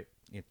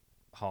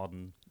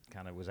 Harden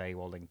kind of was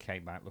AWOL and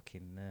came back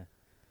looking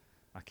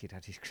like he'd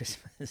had his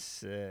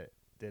Christmas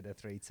dinner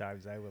 3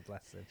 times over,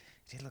 bless him.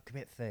 He did look a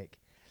bit thick.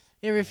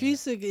 He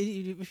refused to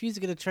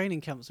go to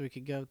training camp so he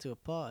could go to a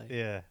party.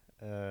 Yeah.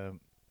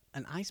 An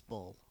ice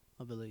ball,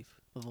 I believe,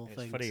 of all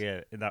things. It's funny,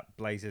 in that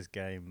Blazers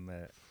game,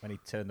 when he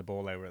turned the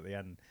ball over at the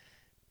end,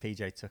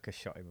 PJ took a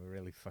shot in a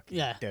really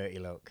fucking dirty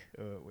look,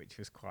 which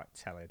was quite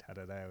telling. I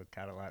don't know,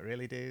 kind of like,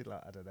 really, dude?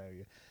 Like, I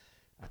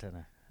don't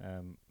know.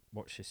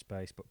 Watch his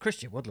space. But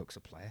Christian Wood looks a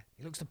player.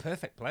 He looks the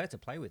perfect player to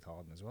play with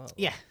Harden as well.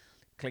 Yeah.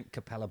 Clint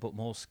Capella, but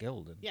more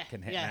skilled and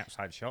can hit an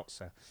outside shot.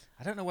 So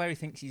I don't know where he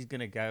thinks he's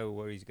going to go,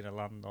 where he's going to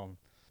land on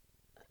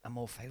a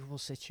more favourable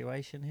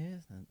situation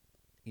here.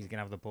 He's going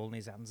to have the ball in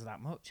his hands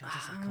that much. I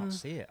can't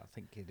see it. I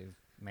think he'd have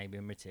maybe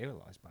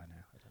materialised by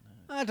now.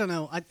 I don't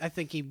know. I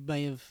think he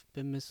may have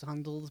been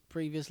mishandled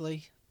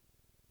previously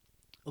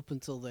up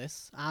until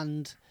this.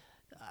 And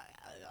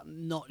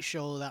I'm not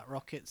sure that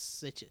Rockets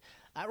situation,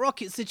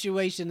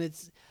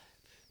 it's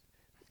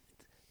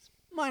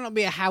might not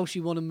be a house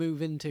you want to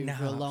move into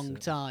for a long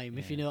time,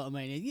 if you know what I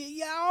mean.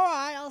 Yeah, all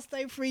right, I'll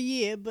stay for a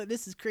year, but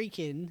this is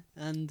creaking,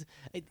 and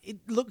it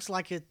looks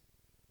like a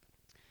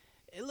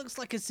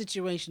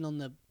situation on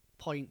the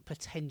point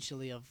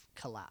potentially of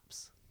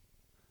collapse.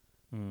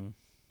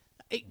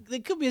 There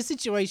could be a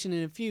situation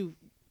in a few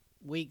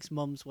weeks,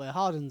 months, where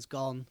Harden's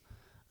gone.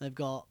 They've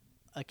got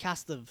a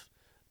cast of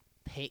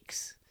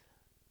picks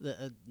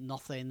that are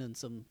nothing, and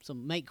some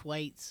make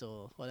weights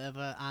or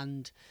whatever,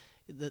 and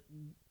that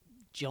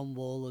John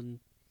Wall and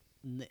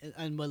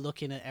we're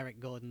looking at Eric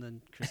Gordon and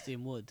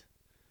Christian Wood.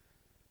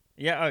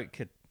 Yeah, it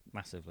could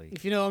massively.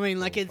 If you know what I mean,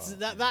 like it's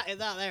that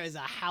there is a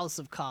house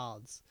of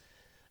cards,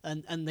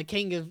 and the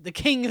king of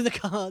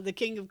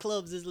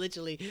clubs is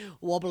literally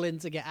wobbling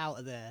to get out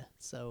of there.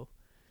 So.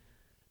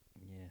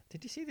 Yeah.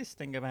 Did you see this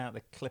thing about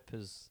the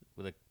Clippers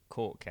with a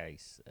court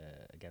case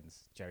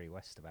against Jerry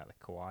West about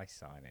the Kawhi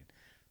signing?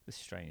 This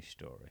strange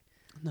story.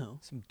 No.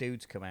 Some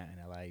dudes come out in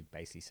LA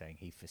basically saying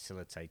he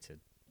facilitated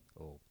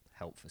or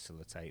helped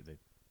facilitate the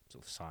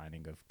sort of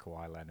signing of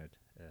Kawhi Leonard,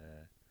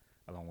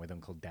 along with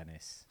Uncle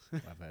Dennis,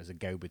 as a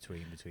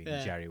go-between between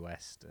Jerry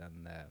West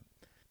and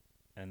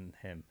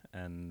him.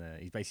 And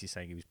he's basically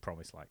saying he was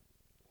promised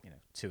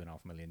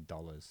 $2.5 million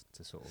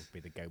to sort of be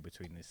the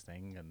go-between this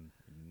thing, and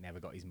never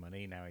got his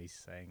money. Now he's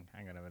saying,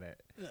 "Hang on a minute,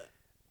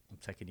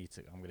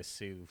 I'm going to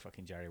sue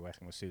fucking Jerry West.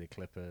 I'm going to sue the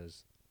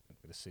Clippers. I'm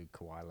going to sue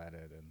Kawhi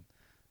Leonard," and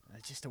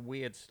it's just a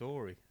weird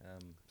story. I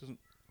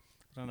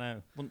don't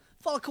know.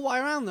 Follow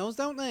Kawhi around those,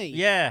 don't they?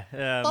 Yeah.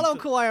 Follow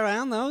Kawhi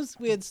around those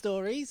weird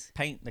stories.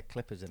 Paint the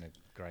Clippers in a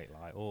great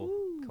light, or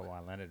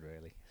Kawhi Leonard,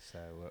 really. So,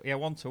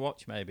 one to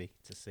watch maybe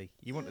to see.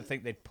 You wouldn't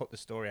think they'd put the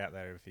story out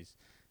there if he's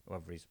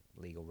whoever his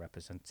legal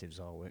representatives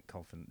are weren't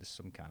confident. There's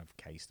some kind of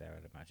case there,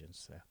 I'd imagine.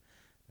 So,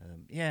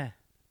 yeah,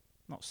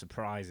 not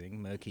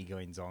surprising. Murky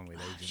goings on with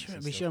agents.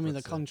 Shouldn't be showing me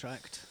the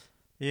contract.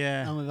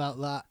 Yeah. And without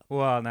that.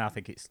 Well, no, I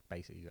think it's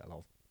basically got a lot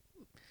of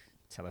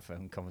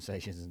telephone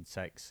conversations and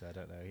texts. I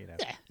don't know, you know.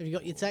 Yeah. Have you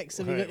got your texts?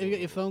 Have you got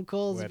your phone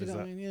calls? Where Have you does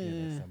got, that,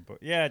 yeah. but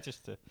yeah,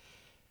 just a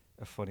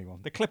funny one.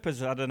 The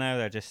Clippers, I don't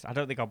know. I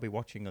don't think I'll be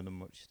watching them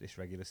much this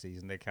regular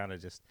season. They kind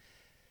of just,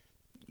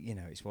 you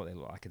know, it's what they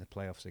look like in the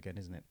playoffs again,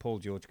 isn't it? Paul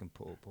George can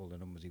put up all the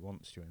numbers he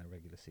wants during the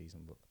regular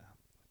season, but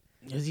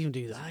does he even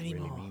do that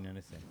anymore? Really mean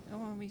anything?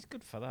 Oh, I mean, he's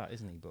good for that,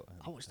 isn't he? But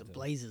I watched the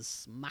Blazers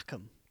smack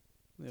him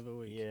the other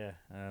week. Yeah,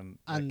 and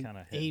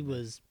he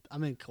was. I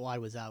mean, Kawhi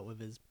was out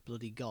with his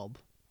bloody gob.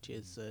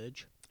 Cheers,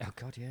 Serge. Oh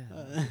God, yeah.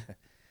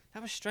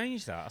 That was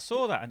strange. That I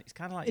saw that, and it's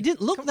kind of like it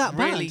didn't look that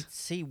bad. Really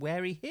see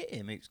where he hit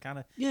him. It was kind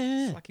of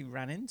it's like he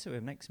ran into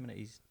him. Next minute,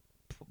 he's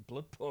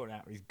blood pouring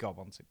out of his gob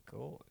onto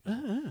court.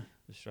 A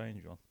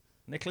strange one.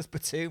 Nicholas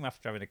Batum,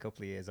 after having a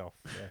couple of years off.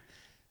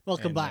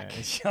 Welcome back.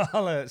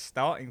 Charlotte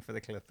starting for the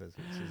Clippers,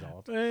 which is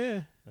odd.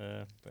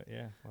 But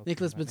yeah.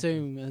 Nicholas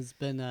Batum has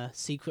been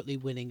secretly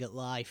winning at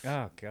life.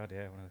 Oh, God,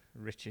 yeah. One of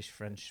the richest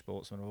French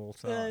sportsmen of all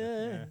time.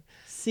 Yeah.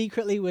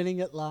 Secretly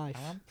winning at life.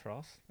 Alain Prost, what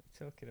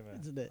are you talking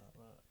about? Isn't it?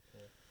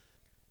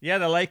 Yeah,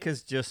 the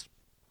Lakers just,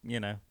 you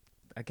know,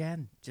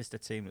 again, just a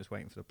team that's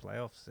waiting for the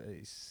playoffs.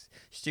 It's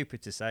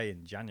stupid to say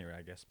in January,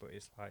 I guess, but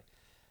it's like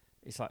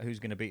who's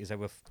going to beat us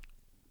over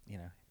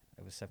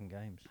 7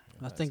 games.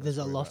 I think there's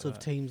a lot of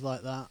teams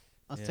like that.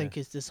 I think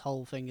this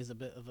whole thing is a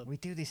bit of a we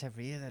do this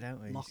every year, though,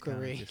 don't we?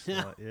 Mockery.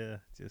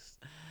 Just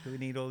do we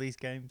need all these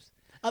games?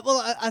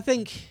 I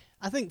think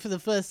for the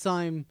first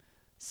time,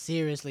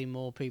 seriously,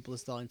 more people are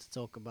starting to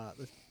talk about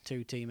the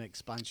 2-team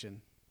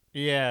expansion.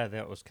 Yeah,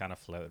 that was kind of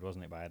floated,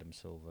 wasn't it, by Adam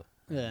Silver?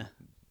 Yeah.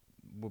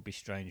 Would be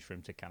strange for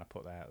him to kind of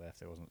put that out there if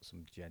there wasn't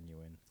some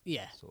genuine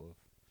sort of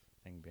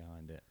thing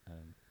behind it.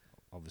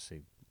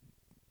 Obviously,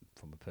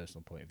 from a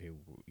personal point of view,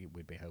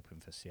 we'd be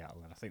hoping for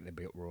Seattle, and I think they'd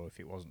be uproar if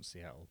it wasn't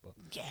Seattle. But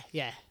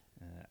yeah.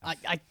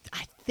 I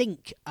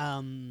think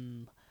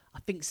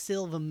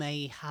Silver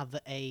may have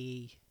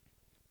an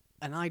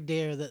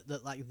idea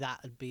that like that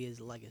would be his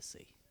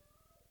legacy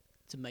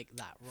to make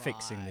that right.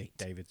 Fixing the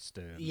David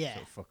Stern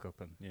sort of fuck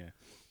up and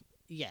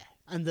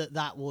and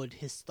that would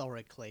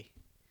historically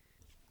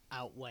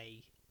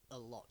outweigh a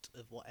lot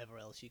of whatever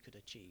else you could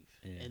achieve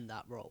in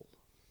that role.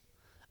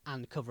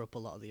 And cover up a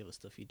lot of the other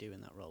stuff you do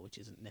in that role, which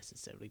isn't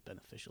necessarily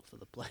beneficial for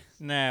the players.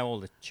 No, all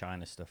the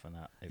China stuff and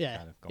that.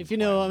 Kind of if you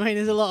know what I mean,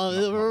 there's a lot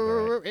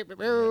of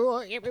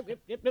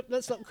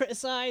let's not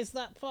criticise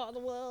that part of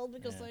the world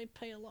because they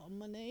pay a lot of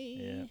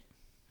money,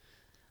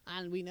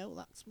 and we know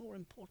that's more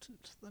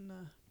important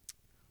than.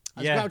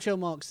 As Groucho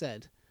Marx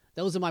said,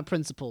 "Those are my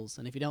principles,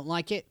 and if you don't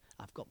like it,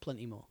 I've got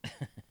plenty more."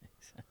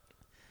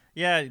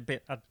 Yeah,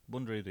 but I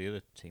wonder who the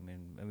other team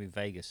in. I mean,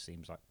 Vegas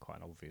seems like quite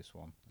an obvious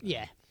one.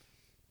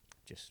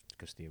 Just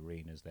because the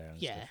arena's there and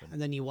stuff.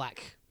 And then you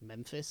whack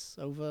Memphis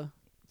over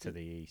to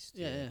the east.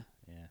 Yeah.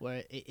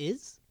 Where it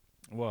is.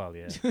 Well,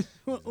 yeah.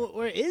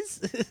 Where it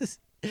is.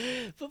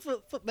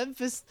 But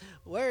Memphis,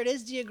 where it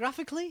is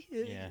geographically.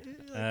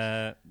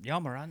 Yeah.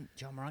 John Morant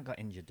got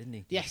injured, didn't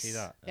he? Did you see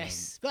that?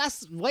 Yes. But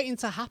that's waiting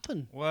to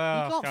happen.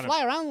 Well, you can't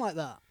fly around like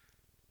that.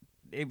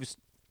 It was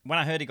when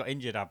I heard he got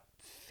injured, I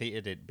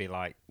figured it'd be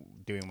like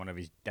doing one of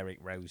his Derrick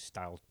Rose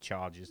style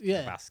charges to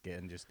the basket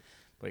and just.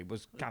 But it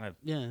was kind of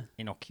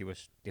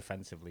innocuous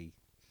defensively,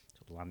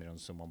 sort of landing on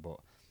someone.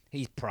 But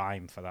he's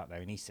prime for that, though.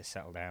 He needs to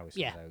settle down with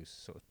some of those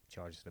sort of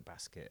charges to the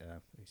basket.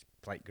 It's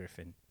Blake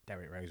Griffin,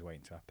 Derrick Rose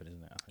waiting to happen,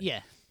 isn't it?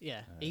 I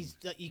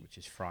think? Which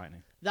is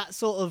frightening. That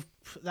sort of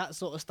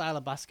style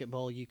of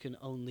basketball you can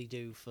only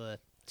do for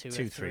 2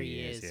 or 3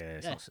 years. Yeah,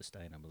 it's not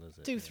sustainable, is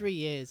it? 2-3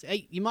 years.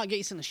 Hey, you might get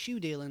yourself a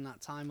shoe deal in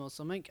that time or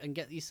something and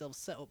get yourself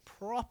set up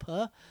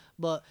proper.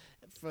 But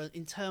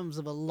in terms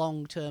of a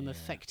long-term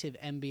effective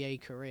NBA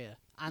career.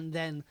 And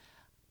then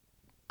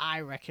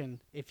I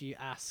reckon if you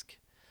ask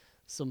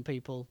some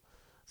people,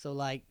 so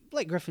like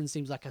Blake Griffin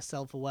seems like a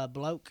self-aware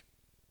bloke.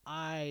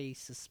 I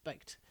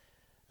suspect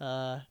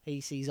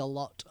he sees a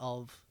lot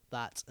of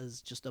that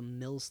as just a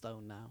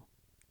millstone now.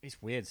 It's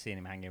weird seeing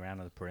him hanging around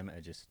on the perimeter,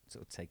 just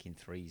sort of taking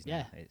threes.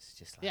 Now. It's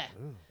just like,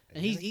 ooh,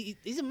 and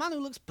he's a man who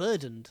looks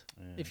burdened,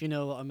 if you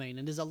know what I mean.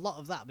 And there's a lot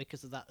of that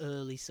because of that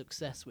early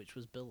success which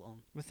was built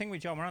on. The thing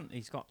with John Morant,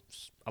 he's got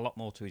a lot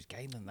more to his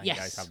game than you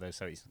guys have, though.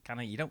 So it's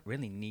kind of you don't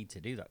really need to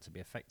do that to be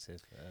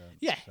effective.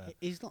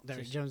 He's not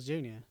Derrick Jones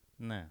Jr.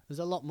 No, there's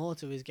a lot more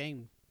to his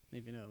game,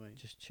 if you know what I mean.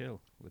 Just chill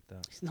with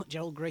that. It's not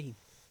Joel Green.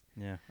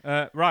 Yeah.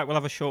 Right, we'll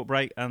have a short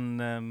break and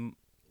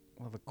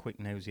we'll have a quick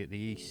nosy at the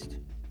East.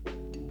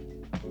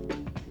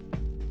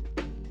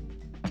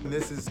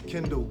 This is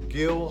Kendall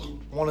Gill.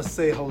 I want to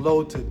say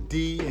hello to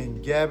Dee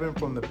and Gavin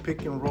from the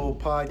Pick and Roll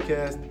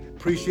podcast.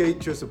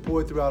 Appreciate your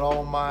support throughout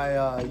all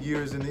my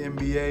years in the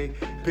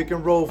NBA. Pick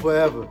and roll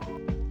forever.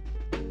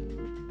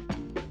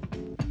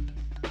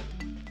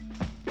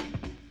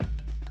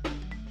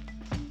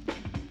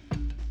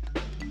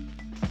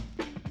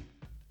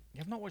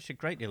 I've not watched a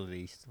great deal of the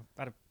East. I've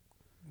had a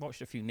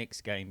watched a few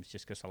Knicks games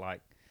just because I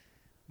like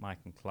Mike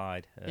and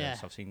Clyde. Yeah.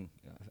 So I've seen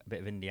a bit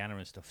of Indiana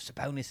and stuff.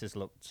 Sabonis has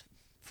looked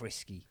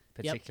frisky,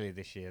 particularly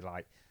this year.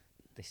 Like,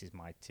 this is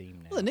my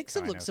team now. Well, the Knicks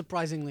have kind looked of.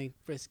 frisky.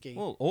 Frisky.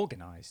 Well,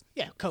 organised.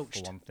 Yeah,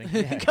 coached. For one thing.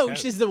 Yeah,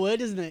 coached is the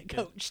word, isn't it?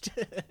 Coached.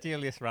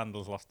 Julius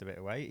Randle's lost a bit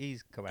of weight.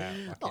 He's come out.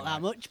 Not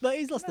that much, but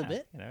he's lost a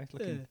bit. You know, he's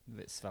looking a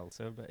bit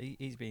svelter, but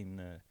he's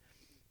been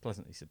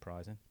pleasantly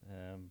surprising.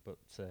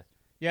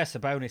 Yeah,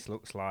 Sabonis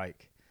looks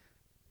like,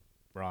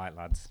 right,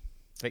 lads.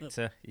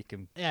 Victor, you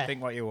can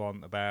think what you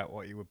want about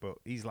what you would, but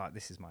he's like,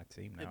 this is my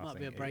team now. It might I be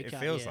a think breakout. It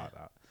feels like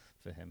that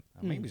for him.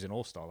 I mean, he was an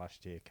all-star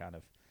last year, kind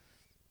of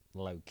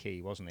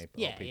low-key, wasn't he?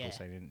 A lot of people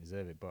say he didn't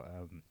deserve it, but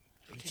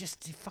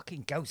he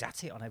fucking goes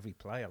at it on every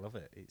play. I love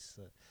it. It's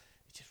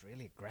just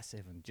really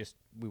aggressive, and just,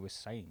 we were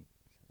saying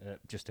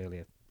just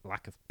earlier,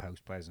 lack of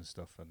post players and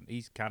stuff, and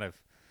he's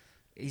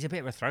a bit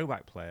of a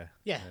throwback player,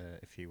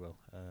 if you will.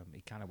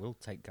 He kind of will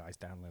take guys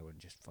down low and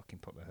just fucking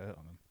put the hurt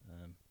on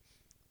them.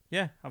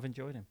 Yeah, I've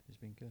enjoyed him. He's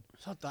been good.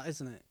 It's odd that,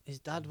 isn't it? His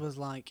dad was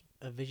like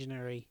a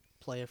visionary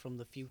player from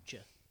the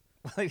future.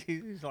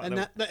 He's like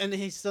and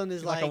his son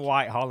is like a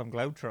white Harlem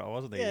Globetrotter,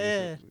 wasn't he?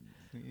 Yeah.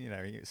 You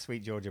know,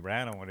 Sweet Georgia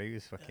Brown on what he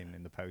was fucking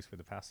in the post with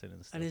the passing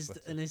and stuff.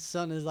 And his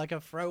son is like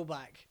a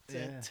throwback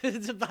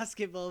to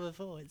basketball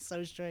before. It's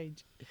so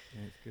strange. Yeah,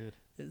 it's good.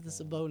 It's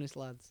the Sabonis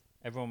lads.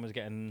 Everyone was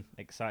getting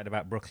excited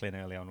about Brooklyn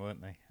early on,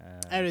 weren't they?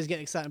 Everyone's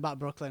getting excited about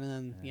Brooklyn,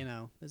 and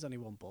then, there's only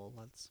one ball,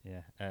 lads.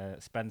 Yeah.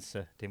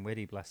 Spencer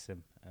Dinwiddie, bless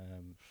him,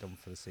 done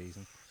for the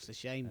season. It's a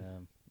shame.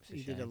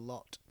 He did a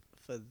lot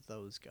for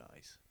those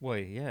guys. Well,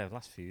 yeah, the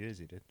last few years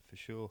he did, for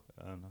sure.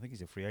 I think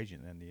he's a free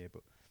agent at the end of the year,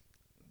 but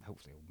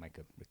hopefully he'll make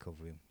a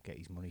recovery and get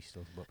his money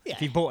still. But if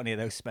he bought any of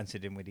those Spencer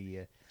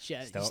Dinwiddie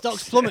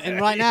stock's plummeting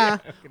right now.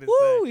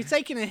 Woo, you're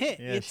taking a hit.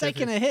 Yeah, you're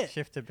taking a hit.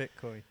 Shift to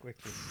Bitcoin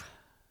quickly.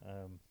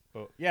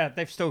 But yeah,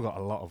 they've still got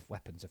a lot of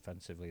weapons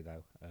offensively,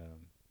 though.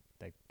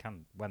 They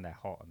can, when they're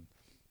hot and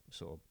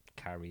sort of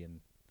Carry and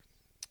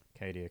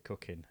KD are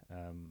cooking.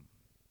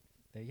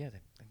 They're going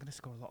to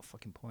score a lot of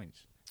fucking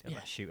points.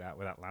 That shootout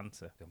with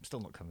Atlanta. I'm still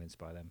not convinced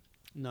by them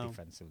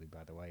defensively,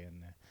 by the way.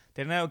 And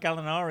they know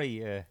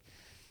Gallinari,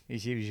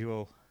 his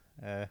usual.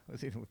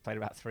 We played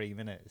about 3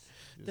 minutes.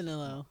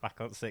 Danilo. Back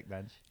on sick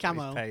bench.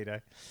 Camo. His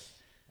payday.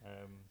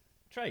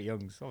 Trae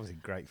Young's obviously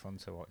great fun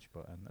to watch,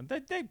 but and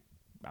they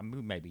I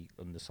mean, maybe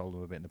undersold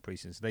them a bit in the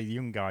preseason. The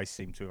young guys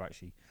seem to have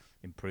actually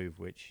improved,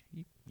 which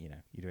you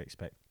do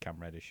expect. Cam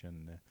Reddish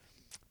and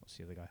what's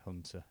the other guy,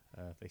 Hunter.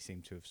 They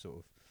seem to have sort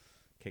of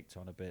kicked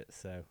on a bit.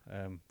 So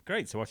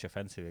great to watch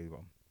offensively, but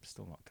I'm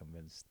still not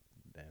convinced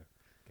they're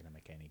going to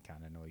make any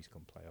kind of noise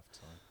come playoff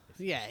time.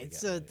 Yeah,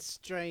 it's a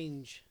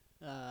strange.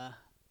 The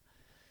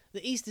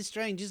East is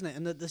strange, isn't it?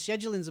 And the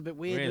scheduling's a bit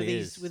weird really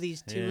with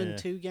these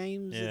 2-2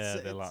 games. Yeah,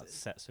 they're like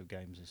sets of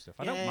games and stuff.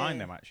 I don't mind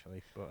them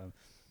actually, but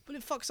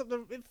it fucks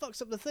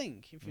up the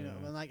thing. If you know, what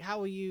I mean. Like, how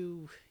are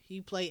you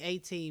play a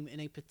team in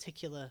a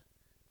particular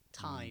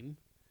time,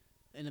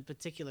 in a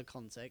particular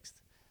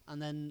context,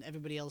 and then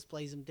everybody else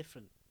plays them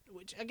different,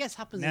 which I guess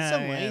happens in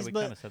some ways.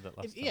 But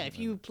if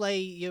you play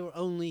your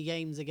only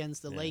games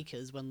against the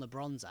Lakers when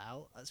LeBron's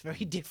out, that's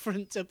very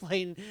different to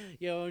playing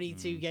your only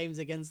 2 games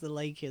against the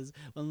Lakers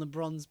when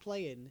LeBron's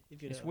playing.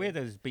 It's weird.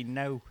 There's been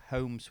no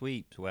home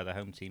sweeps where the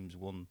home team's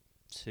won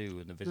 2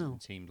 and the visiting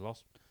team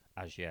lost.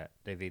 As yet,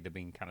 they've either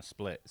been kind of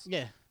splits,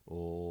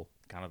 or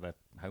kind of the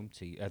home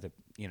team, the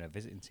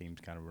visiting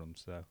teams kind of run.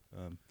 So,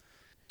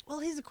 well,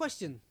 here's the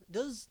question: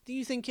 do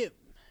you think it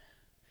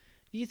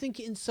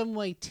in some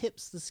way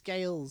tips the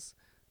scales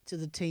to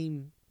the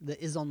team that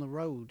is on the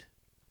road?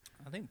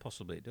 I think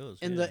possibly it does.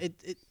 In that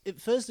it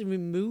firstly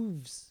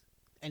removes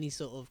any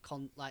sort of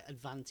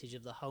advantage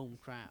of the home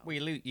crowd. Well,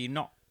 you're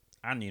not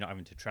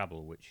having to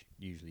travel, which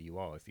usually you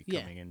are if you're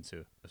coming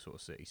into a sort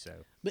of city. So,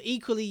 but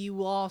equally,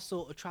 you are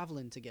sort of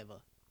traveling together,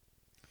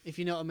 if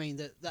you know what I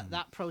mean.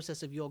 That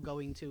process of you're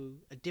going to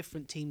a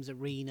different team's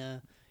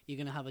arena, you're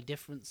going to have a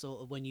different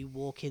sort of when you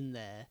walk in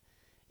there.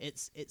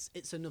 It's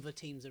another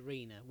team's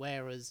arena.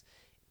 Whereas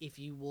if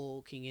you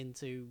walking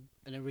into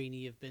an arena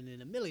you've been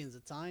in millions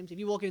of times, if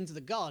you walk into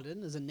the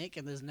Garden as a Knick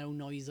and there's no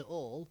noise at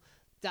all,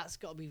 that's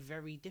got to be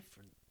very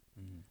different,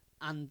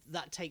 and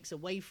that takes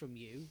away from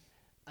you.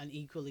 And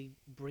equally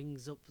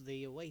brings up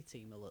the away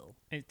team a little.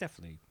 It's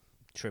definitely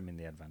trimming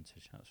the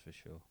advantage, that's for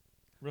sure.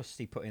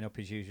 Rusty putting up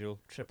his usual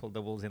triple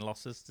doubles in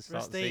losses to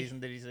start the season.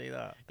 Did you see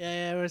that?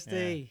 Yeah,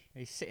 Rusty. Yeah.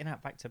 He's sitting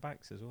out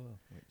back-to-backs as well,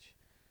 which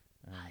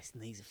his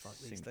knees are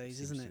fucked these days,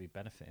 isn't it? Seems to be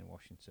benefiting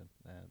Washington.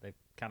 They've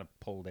kind of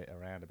pulled it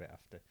around a bit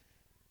after.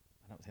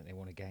 I don't think they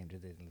won a game,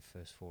 did they, in the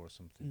first 4 or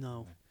something?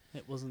 No,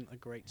 it wasn't a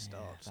great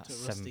start to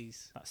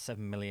Rusty's. That's $7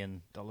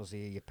 million a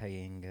year you're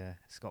paying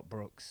Scott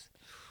Brooks.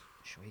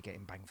 Sure, you're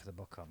getting bang for the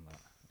buck on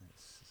that. It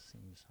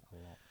seems a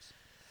lot.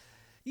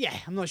 Yeah,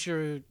 I'm not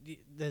sure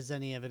there's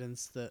any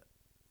evidence that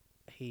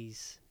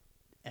he's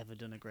ever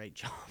done a great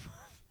job.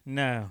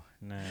 No.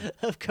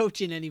 of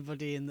coaching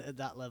anybody at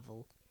that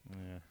level.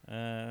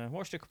 Yeah.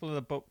 Watched a couple of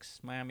the Bucks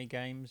Miami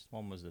games.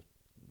 One was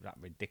that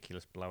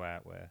ridiculous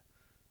blowout where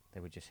they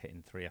were just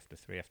hitting 3 after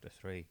 3 after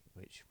 3,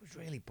 which was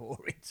really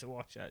boring to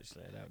watch.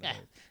 Actually, I don't know.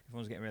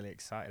 Everyone's getting really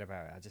excited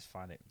about it.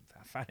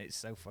 I find it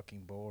so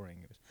fucking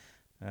boring. It was,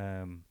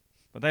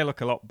 but they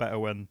look a lot better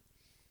when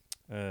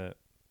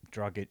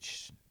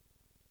Dragic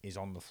is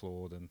on the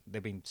floor than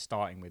they've been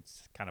starting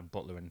with kind of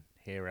Butler and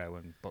Hero,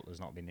 and Butler's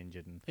not been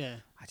injured. And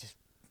I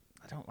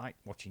don't like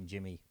watching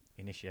Jimmy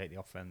initiate the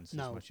offense as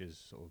much as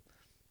sort of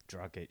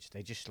Dragic.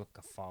 They just look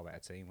a far better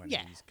team when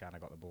he's kind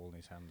of got the ball in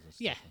his hands and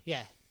stuff.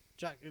 Yeah.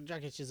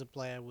 Dragic is a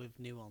player with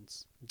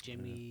nuance.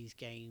 Jimmy's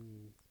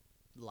game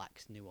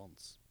lacks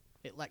nuance.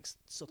 It lacks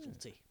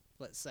subtlety,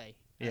 let's say.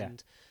 Yeah.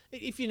 And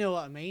if you know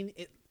what I mean,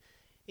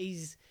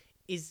 his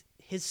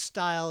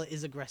style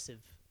is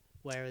aggressive,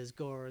 whereas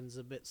Goran's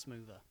a bit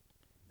smoother.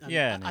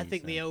 And I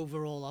think the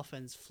overall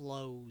offense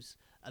flows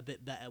a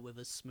bit better with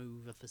a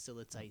smoother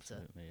facilitator.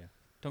 Absolutely, yeah.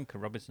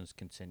 Duncan Robinson's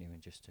continuing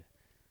just to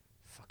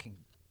fucking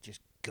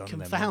just gun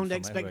them confound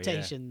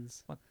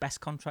expectations. What,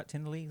 best contract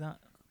in the league, that?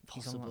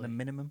 Possibly. He's on like the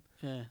minimum.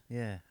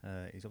 Yeah.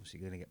 He's obviously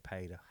going to get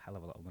paid a hell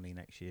of a lot of money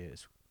next year.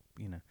 It's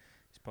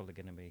probably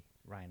going to be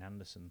Ryan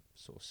Anderson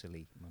sort of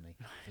silly money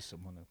for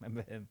someone.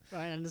 Remember him?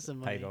 Ryan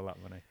Anderson paid money. all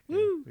that money.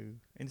 Woo! Yeah.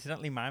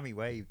 Incidentally, Miami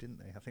waived, didn't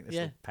they? I think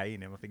they're still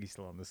paying him. I think he's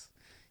still on this,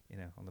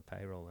 on the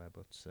payroll there.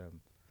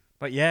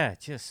 But yeah,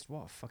 just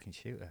what a fucking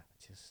shooter.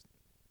 Just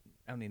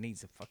only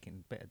needs a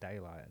fucking bit of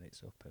daylight and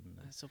it's up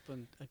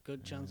and a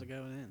good chance of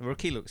going in. The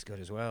rookie looks good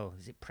as well.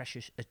 Is it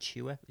Precious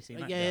Achua? You seen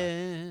that guy?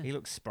 Yeah. He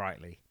looks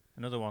sprightly.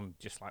 Another one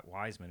just like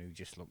Wiseman, who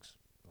just looks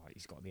like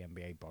he's got the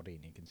NBA body,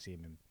 and you can see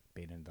him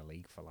being in the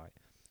league for like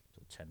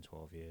 10,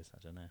 12 years. I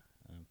don't know.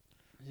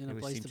 He's in a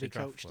place to be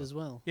coached as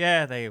well.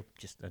 Yeah, they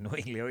just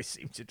annoyingly always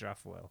seem to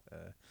draft well.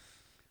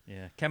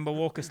 Kemba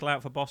Walker still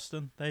out for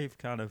Boston. They've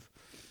kind of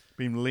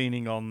been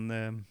leaning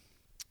on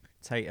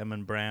Tatum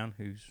and Brown,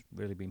 who's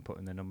really been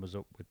putting their numbers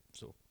up with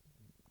sort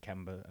of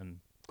Kemba and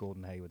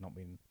Gordon Hayward not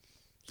being.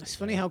 It's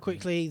funny how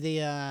quickly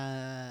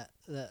the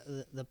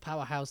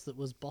powerhouse that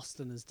was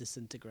Boston has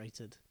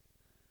disintegrated.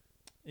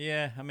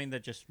 Yeah, I mean they're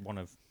just one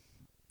of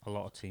a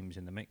lot of teams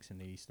in the mix in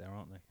the East, there,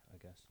 aren't they? I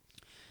guess.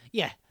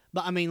 Yeah,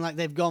 but I mean, like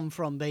they've gone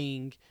from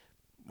being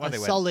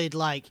solid,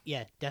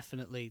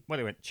 definitely. Well,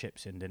 they went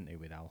chips in, didn't they,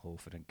 with Al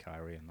Horford and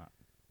Kyrie, and that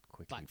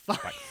quickly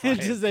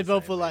backfired. Just they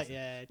both were like,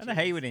 and the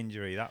Hayward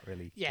injury, that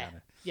really.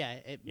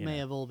 It may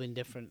have all been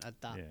different had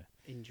that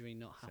injury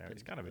not happened. So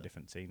it's kind of a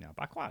different team now,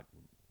 but I quite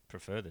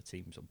prefer the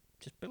teams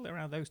just build it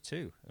around those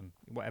two, and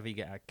whatever you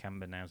get out of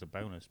Kemba now is a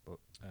bonus. But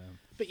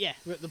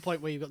we're at the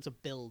point where you've got to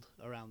build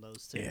around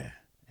those two. Yeah.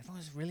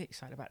 Everyone's really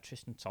excited about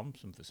Tristan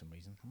Thompson for some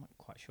reason. I'm not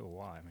quite sure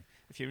why. I mean,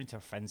 if you're into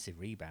offensive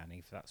rebounding,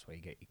 if that's where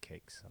you get your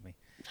kicks, I mean...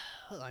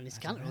 Well, Linus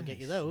Cantor will get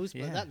you those,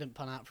 but that didn't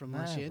pan out from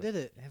last year, did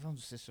it?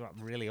 Everyone's just like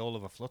really all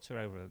of a flutter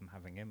over him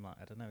having him. Like,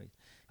 I don't know.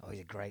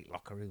 He's a great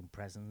locker room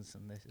presence,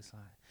 and this is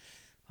like...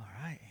 All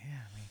right,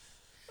 I mean...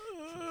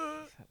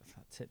 If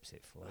that tips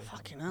it for you.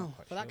 Fucking hell.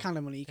 For that kind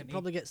of money, you could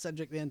probably get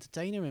Cedric the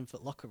Entertainer in for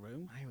locker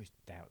room. I always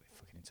doubt the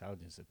fucking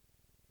intelligence of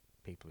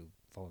people who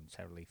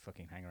voluntarily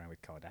fucking hang around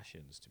with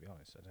Kardashians, to be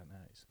honest. I don't know.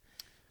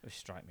 It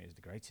strike me as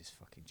the greatest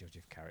fucking judge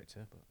of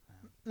character, but...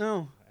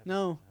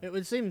 No. It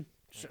would seem,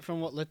 from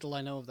what little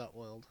I know of that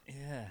world...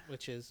 Yeah.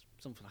 Which is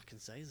something I can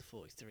say as a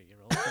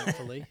 43-year-old,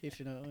 thankfully, if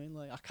you know what I mean.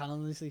 Like, I can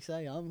honestly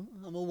say I'm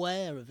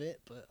aware of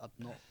it, but I'm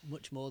not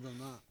much more than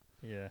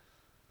that. Yeah.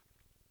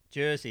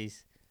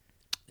 Jerseys.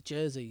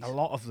 A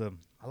lot of them.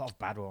 A lot of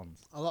bad ones.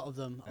 A lot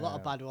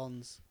of bad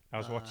ones. I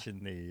was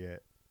watching the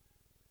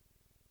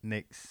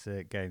Knicks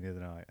game the other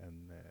night,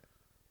 and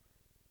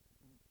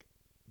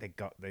they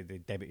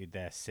debuted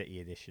their City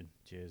Edition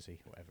jersey,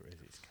 whatever it is.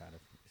 It's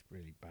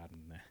really bad.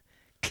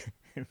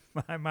 And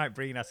Mike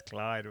Breen asked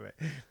Clyde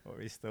what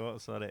were his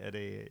thoughts on it, and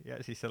he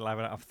actually said,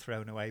 "I've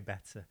thrown away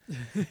better."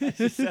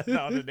 He said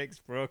that on the Knicks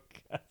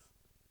broadcast.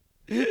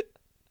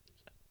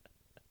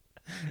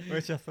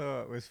 Which I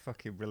thought was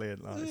fucking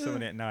brilliant. Like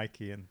somebody at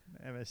Nike and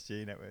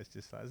MSG Network was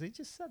just like, has he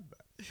just said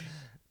that?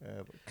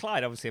 But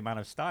Clyde, obviously a man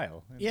of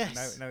style.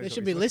 Yes, they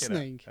should be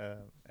listening.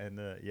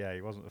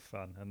 He wasn't a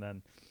fan. And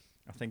then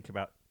I think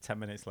about 10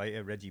 minutes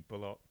later, Reggie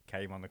Bullock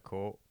came on the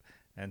court,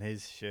 and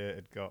his shirt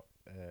had got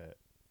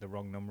the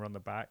wrong number on the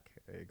back.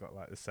 It got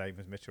like the same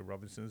as Mitchell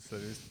Robinson's. So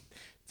there's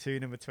two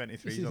number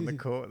 23s on the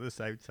court at the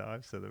same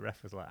time. So the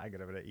ref was like, hang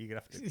on a minute, you're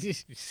going to have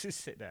to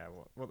just sit down.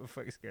 What the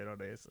fuck is going on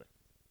here? So,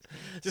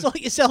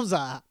 sort yourselves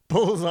out.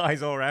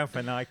 Bullseyes all around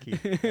for Nike.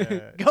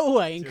 Go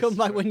away and come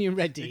back when you're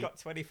ready. You got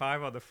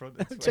 25 on the front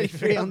and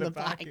 23 on the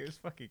back. It was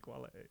fucking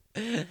quality.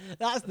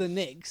 That's the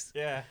Knicks.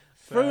 Yeah.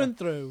 Through and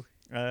through.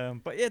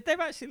 But yeah, they've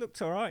actually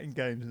looked all right in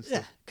games and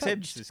stuff.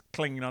 Tibbs is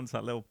clinging onto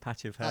that little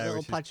patch of hair,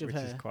 which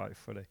is quite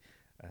funny.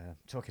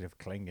 Talking of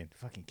clinging,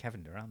 fucking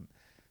Kevin Durant.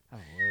 Oh,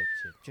 word,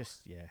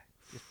 just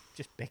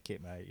bick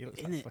it, mate. You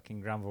look like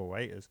fucking Granville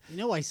Waiters. You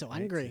know why he's so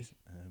angry?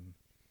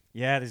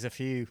 There's a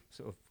few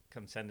sort of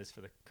contenders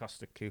for the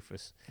Costa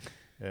Koufos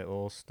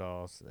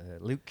All-Stars.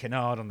 Luke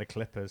Kennard on the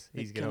Clippers.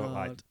 He's going to look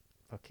like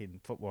fucking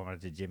football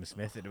manager Jim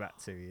Smith in about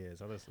 2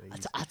 years, honestly.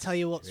 I tell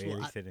you what's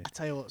really I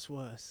tell you what's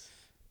worse.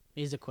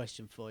 Here's a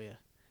question for you.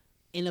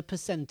 in a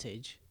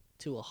percentage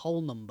to a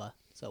whole number,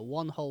 so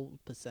 1 whole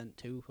percent,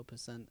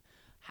 2%,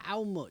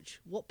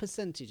 what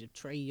percentage of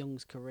Trey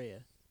Young's career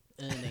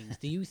earnings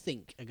do you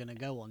think are going to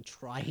go on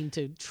trying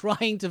to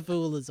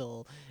fool us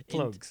all?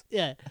 Plugs.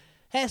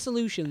 Hair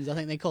solutions, I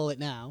think they call it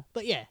now.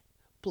 But yeah,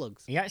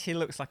 plugs. He actually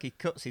looks like he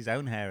cuts his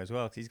own hair as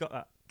well, because he's got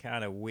that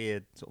kind of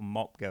weird sort of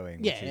mop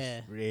going, which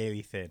is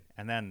really thin.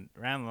 And then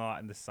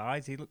around the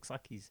sides, he looks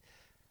like he's,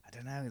 I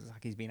don't know, it's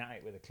like he's been at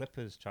it with the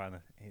clippers trying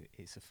to.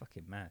 It's a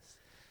fucking mess.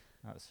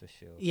 That's for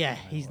sure. Yeah,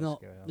 he's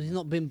not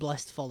been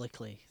blessed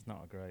follically. It's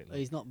not a great look.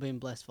 He's not been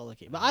blessed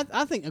follically. But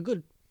I think a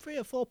good 3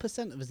 or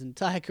 4% of his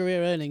entire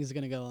career earnings are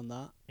going to go on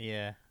that.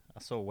 Yeah. I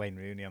saw Wayne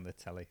Rooney on the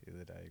telly the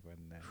other day when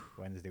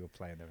Wednesday were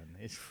playing them,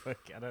 and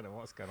I don't know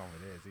what's going on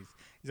with his.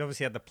 He's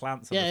obviously had the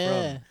plants on the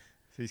front,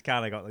 so he's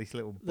kind of got this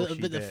little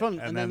bushy bit the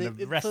front, and then the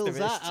it rest fills of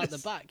that out the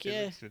back.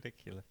 Yeah, it's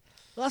ridiculous.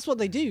 Well, that's what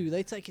they do.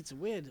 They take it to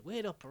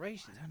weird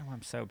operations. I don't know why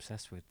I'm so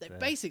obsessed with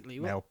basically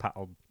male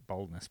paddle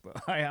baldness, but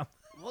I am.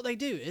 What they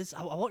do is,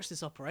 I watched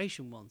this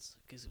operation once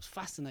because it was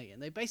fascinating.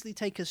 They basically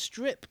take a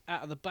strip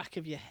out of the back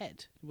of your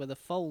head where the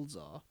folds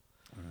are,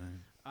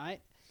 right?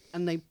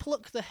 And they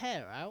pluck the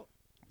hair out,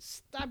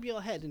 stab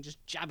your head, and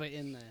just jab it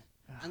in there.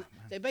 And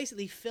they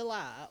basically fill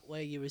out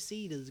where your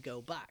receders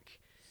go back.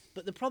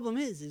 But the problem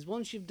is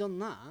once you've done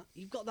that,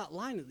 you've got that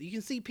line. You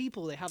can see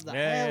people, they have that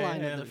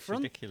hairline at the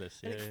front. Ridiculous.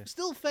 And it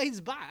still fades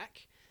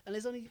back. And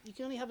you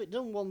can only have it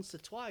done once or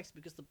twice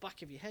because the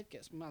back of your head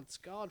gets mad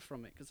scarred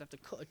from it because they have to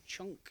cut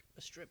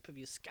a strip of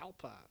your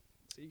scalp out.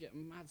 So you get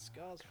mad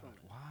scars from it.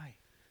 Why?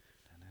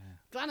 I don't know.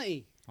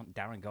 Vanity. Want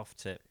Darren Goff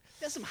tip.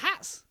 Get some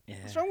hats. Yeah.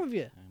 What's wrong with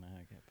you? I know,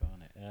 get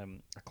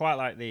Barnett. I quite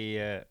like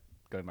the,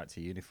 going back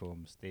to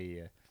uniforms,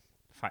 the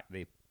fact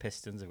the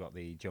Pistons have got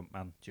the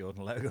Jumpman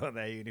Jordan logo on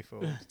their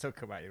uniforms.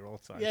 Talk about your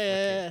all-time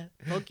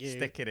Fuck you.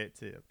 sticking it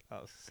to you.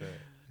 That's,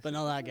 but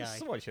not that guy.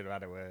 Someone should have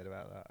had a word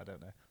about that. I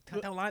don't know. I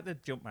don't like the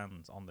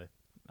Jumpmans on the...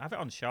 I have it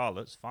on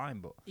Charlotte's, fine,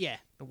 but... Yeah.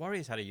 The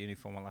Warriors had a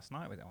uniform on last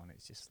night with it on.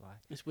 It's just like...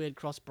 It's weird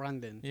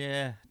cross-branding.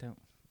 Yeah, I don't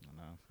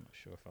know. I'm not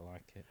sure if I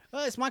like it.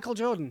 Well, it's Michael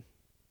Jordan.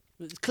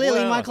 It's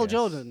clearly Michael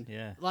Jordan.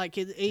 Yeah. Like,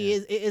 it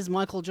is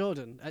Michael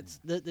Jordan. It's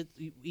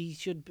he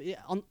should be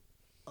on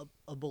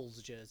a Bulls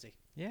jersey.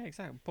 Yeah,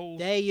 exactly. Bulls,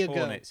 there you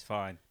Hornets,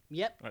 fine.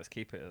 Yep. Let's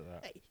keep it at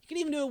that. Hey, you can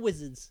even do a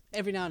Wizards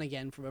every now and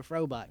again from a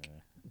throwback. Yeah.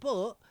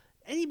 But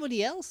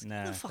anybody else? No,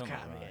 get the fuck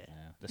out of here. No.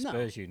 The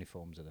Spurs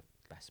uniforms are the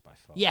best by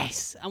far.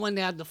 Yes, and when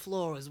they had the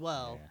floor as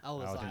well, I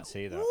was I like, didn't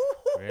see that.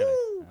 Woo-hoo-hoo!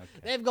 Really? Okay.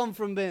 They've gone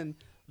from being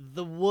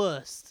the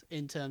worst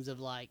in terms of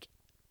like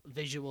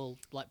visual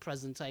like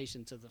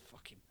presentation to the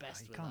fucking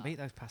best. You can't beat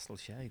those pastel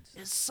shades.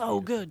 It's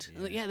so good.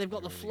 Yeah, they've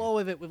got the really floor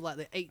with it with like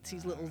the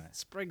 80s little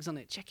sprigs on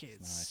it. Check it.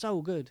 It's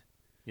so good.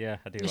 Yeah,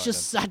 I do. It's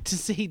just sad to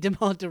see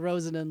DeMar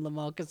DeRozan and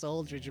LaMarcus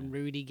Aldridge and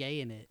Rudy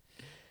Gay in it.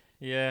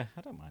 Yeah,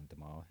 I don't mind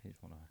DeMar. He's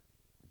one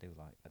I do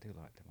like DeMar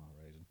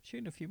DeRozan.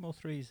 Shooting a few more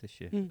threes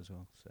this year as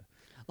well. So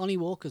Lonnie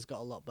Walker's got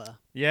a lot better.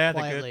 Yeah,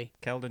 quietly.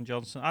 They're good. Keldon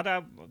Johnson. I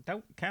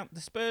don't count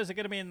the Spurs are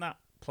going to be in that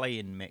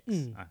play-in mix,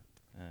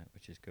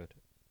 which is good.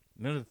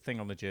 Another thing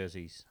on the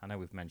jerseys. I know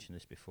we've mentioned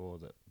this before,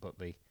 but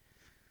the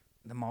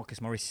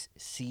Marcus Morris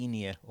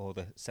Senior or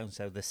the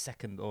the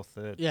second or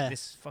third. Yeah.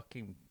 This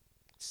fucking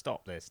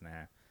stop this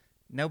now.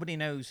 Nobody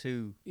knows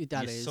who your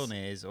son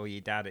is or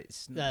your dad.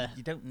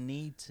 You don't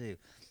need to.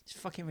 It's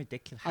fucking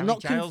ridiculous. I'm Harry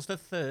not Giles the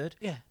third.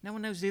 Yeah. No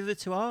one knows who the other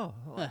two are.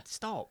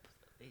 Stop.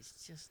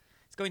 It's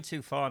going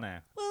too far now.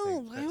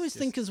 Well, I always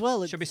think as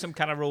well. Should be some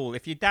kind of rule.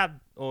 If your dad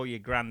or your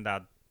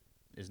granddad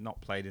is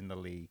not played in the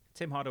league,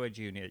 Tim Hardaway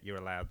Jr., you're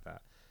allowed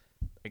that.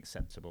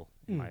 Acceptable,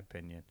 in my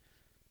opinion.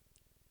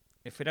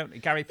 If we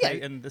don't, Gary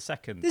Payton the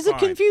second. There's a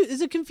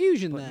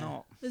confusion but there.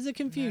 Not, There's a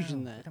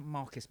confusion there.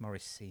 Marcus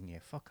Morris Senior.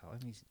 Fuck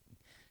off. It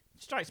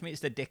strikes me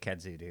it's the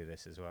dickheads who do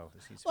this as well.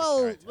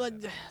 Well,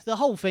 the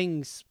whole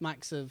thing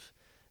smacks of.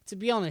 To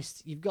be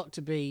honest, you've got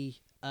to be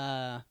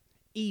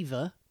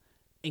either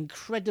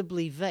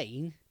incredibly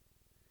vain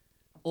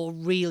or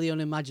really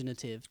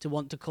unimaginative to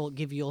want to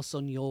give your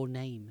son your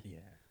name. Yeah.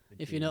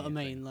 If you know what I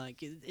mean,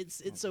 like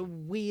it's a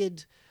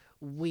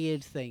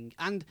weird thing,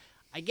 and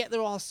I get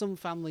there are some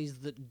families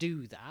that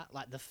do that,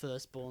 like the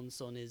firstborn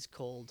son is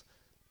called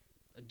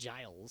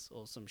Giles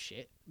or some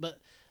shit, but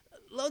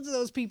loads of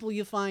those people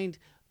you find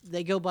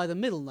they go by the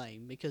middle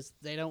name because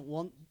they don't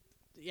want.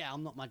 Yeah,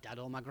 I'm not my dad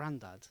or my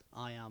granddad.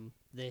 I am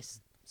this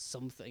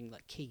something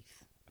like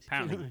Keith.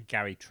 Apparently,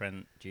 Gary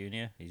Trent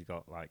Jr. He's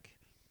got like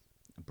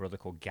a brother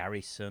called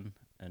Garrison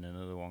and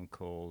another one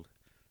called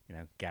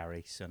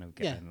Gary, son of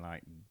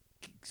like.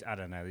 I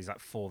don't know. There's like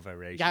 4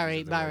 variations.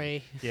 Gary,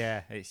 Barry.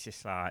 Yeah, it's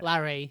just like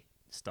Larry.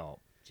 Stop.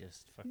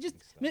 Just fucking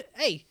stop.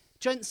 Hey,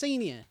 Trent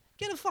Senior.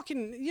 Get a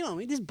fucking.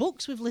 There's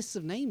books with lists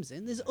of names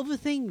in. There's other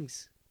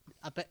things.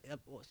 I bet. I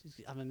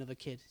have another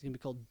kid. He's gonna be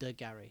called De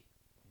Gary.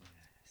 Yeah,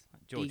 it's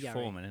like George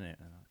Foreman, isn't it?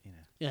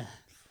 Yeah.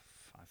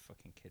 5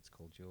 fucking kids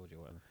called George or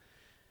whatever.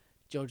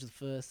 George the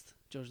First,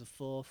 George the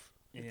Fourth.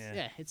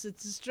 Yeah. It's a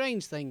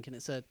strange thing, and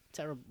it's a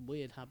terrible,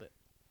 weird habit.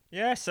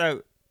 Yeah.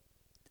 So.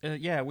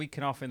 A week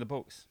and a half in the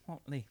books. What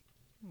the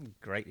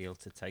great deal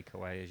to take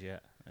away as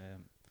yet.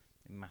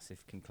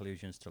 Massive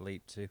conclusions to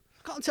leap to.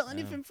 I can't tell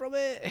anything from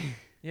it.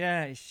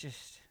 Yeah, it's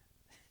just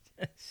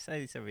I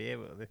say this every year,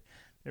 but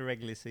the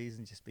regular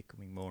season's just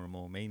becoming more and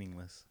more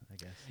meaningless, I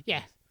guess.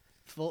 Yeah.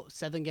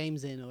 7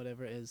 games in or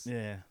whatever it is.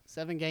 Yeah.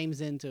 7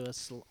 games into a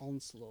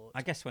onslaught.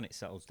 I guess when it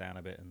settles down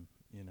a bit and,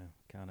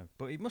 kind of...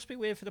 But it must be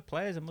weird for the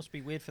players. It must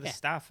be weird for the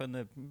staff.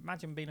 And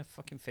imagine being a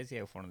fucking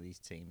physio for one of these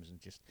teams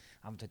and just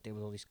having to deal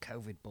with all this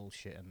COVID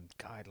bullshit and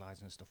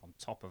guidelines and stuff on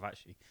top of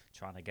actually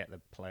trying to get the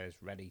players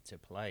ready to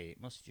play.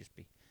 It must just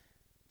be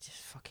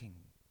fucking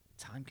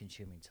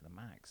time-consuming to the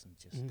max. And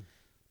just...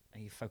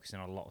 And you're focusing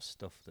on a lot of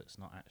stuff that's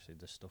not actually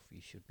the stuff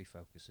you should be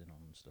focusing on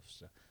and stuff.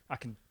 So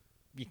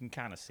you can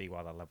kind of see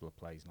why that level of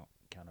play is not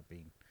kind of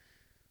being,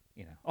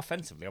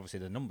 offensively. Obviously,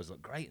 the numbers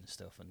look great and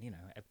stuff, and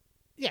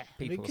yeah,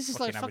 because it's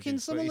like fucking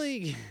summer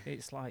league.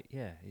 It's like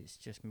it's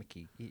just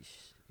Mickey.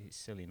 It's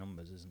silly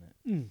numbers, isn't it?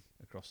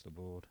 Across the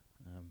board.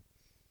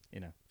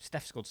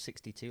 Steph scored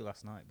 62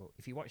 last night, but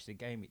if you watched the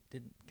game, it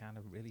didn't kind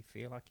of really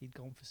feel like he'd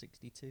gone for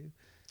 62.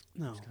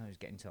 No, he was kind of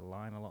getting to the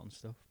line a lot and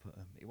stuff, but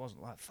it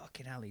wasn't like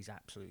fucking hell.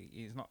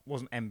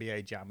 Wasn't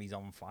NBA Jam. He's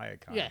on fire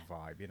kind of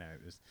vibe. It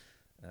was.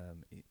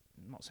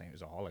 I'm not saying it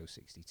was a hollow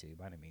 62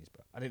 by any means,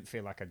 but I didn't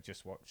feel like I'd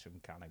just watched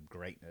some kind of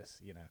greatness.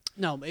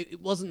 No,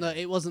 it wasn't that.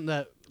 It wasn't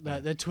the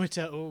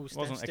Twitter. Oh,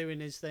 Steph's doing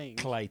his thing.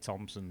 Clay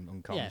Thompson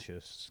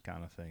unconscious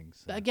kind of thing.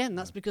 So, but again,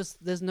 that's because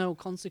there's no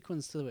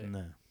consequence to it.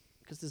 No,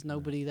 because there's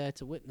nobody there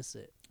to witness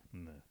it.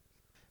 No.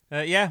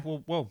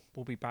 We'll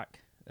be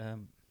back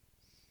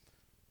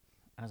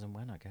as and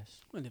when, I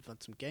guess. When they've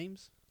had some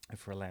games.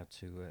 If we're allowed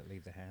to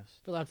leave the house.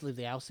 If we're allowed to leave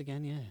the house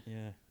again, yeah.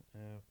 Yeah.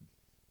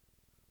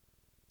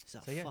 Is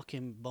that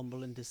fucking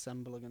bumbling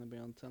December going to be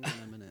on telly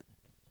in a minute?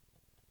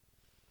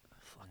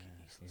 Fucking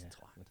useless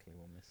twat. Luckily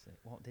we'll miss it.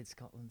 What did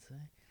Scotland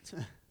say?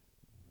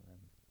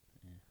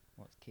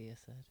 What's Kia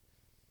said?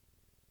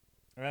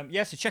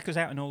 So check us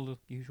out in all the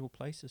usual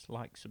places.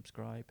 Like,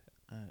 subscribe,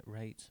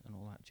 rate, and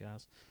all that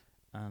jazz.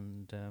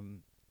 And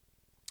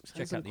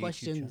check out the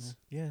questions.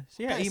 YouTube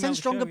channel. Yeah, send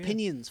strong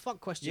opinions. Fuck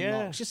question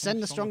marks. Just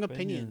send the strong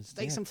opinions.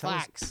 State some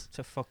facts.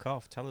 To fuck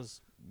off. Tell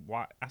us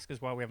why. Ask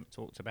us why we haven't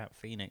talked about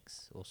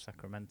Phoenix or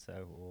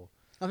Sacramento or.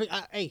 I think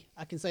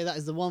I can say that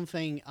is the one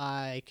thing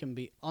I can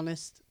be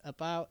honest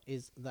about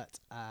is that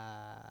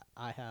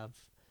I have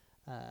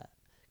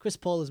Chris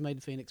Paul has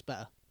made Phoenix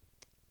better.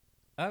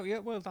 Oh yeah,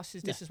 well this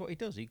is what he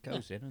does. He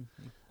goes in and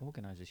he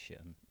organises shit.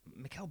 And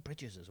Mikal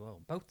Bridges as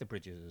well. Both the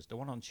Bridges, the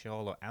one on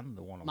Charlotte and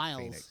the one on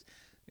Phoenix.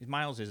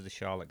 Miles is the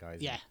Charlotte guy.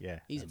 Yeah.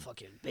 He's a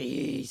fucking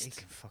beast. He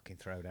can fucking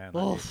throw down.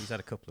 He's had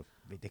a couple of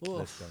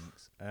ridiculous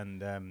dunks.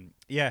 And and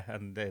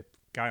the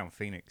guy on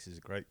Phoenix is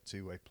a great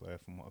two-way player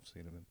from what I've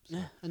seen of him. So.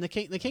 Yeah, and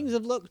the Kings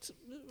have looked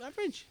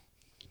average.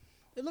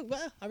 They look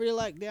better. I really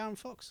like De'Aaron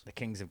Fox. The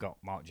Kings have got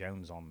Mark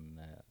Jones on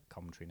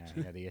commentary now.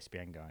 The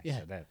ESPN guy. Yeah.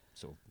 So they're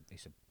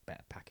it's a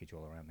better package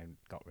all around. They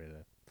got rid of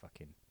the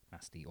fucking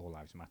nasty All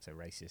Lives Matter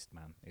racist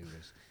man who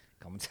was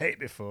commentating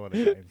before.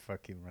 They got him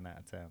fucking run out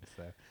of town.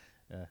 So.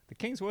 The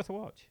Kings worth a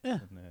watch.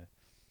 Yeah. And,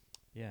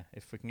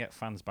 if we can get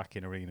fans back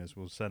in arenas,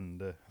 we'll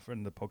send a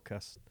friend of the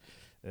podcast,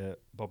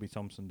 Bobby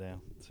Thompson,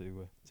 down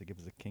to give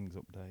us a Kings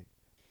update.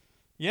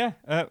 Yeah,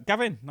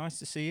 Gavin, nice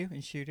to see you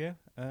in studio.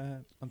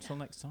 Until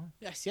next time.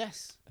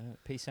 Yes.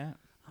 Peace out.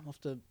 I'm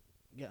off to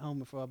get home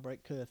before I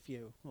break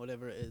curfew,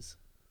 whatever it is.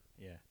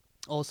 Yeah.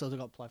 Also, I've got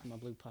to apply for my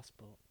blue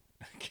passport.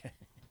 Okay.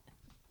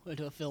 Where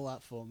do I fill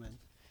that form in?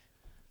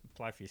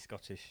 Apply for your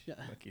Scottish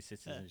lucky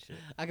citizenship.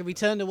 I can be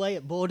turned away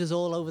at borders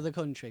all over the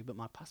country, but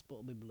my passport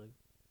will be blue.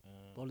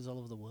 Borders all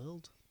over the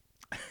world.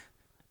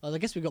 Well, I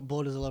guess we've got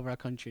borders all over our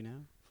country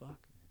now.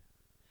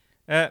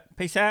 Fuck.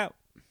 Peace out.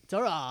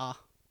 Ta-ra.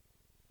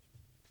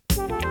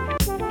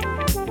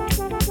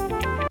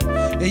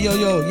 Hey,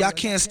 yo, y'all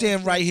can't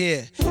stand right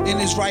here. In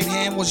his right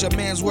hand was your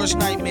man's worst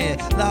nightmare.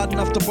 Loud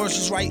enough to burst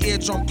his right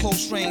eardrum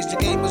close range. The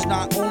game is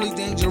not only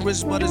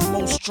dangerous, but it's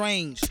most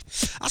strange.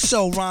 I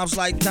sell rhymes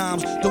like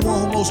Dymes, the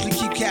one who mostly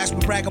keep cash,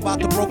 but brag about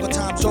the broker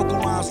time. Joker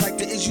rhymes like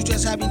the is you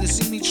just happy to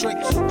see me trick.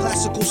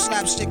 Classical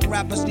slapstick,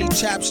 rappers need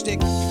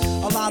chapstick.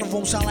 A lot of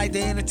them sound like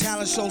they're in a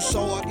talent show,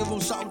 so I give them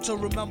something to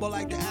remember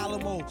like the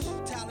Alamo.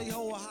 Tally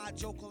ho, a high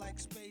joker like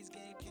space.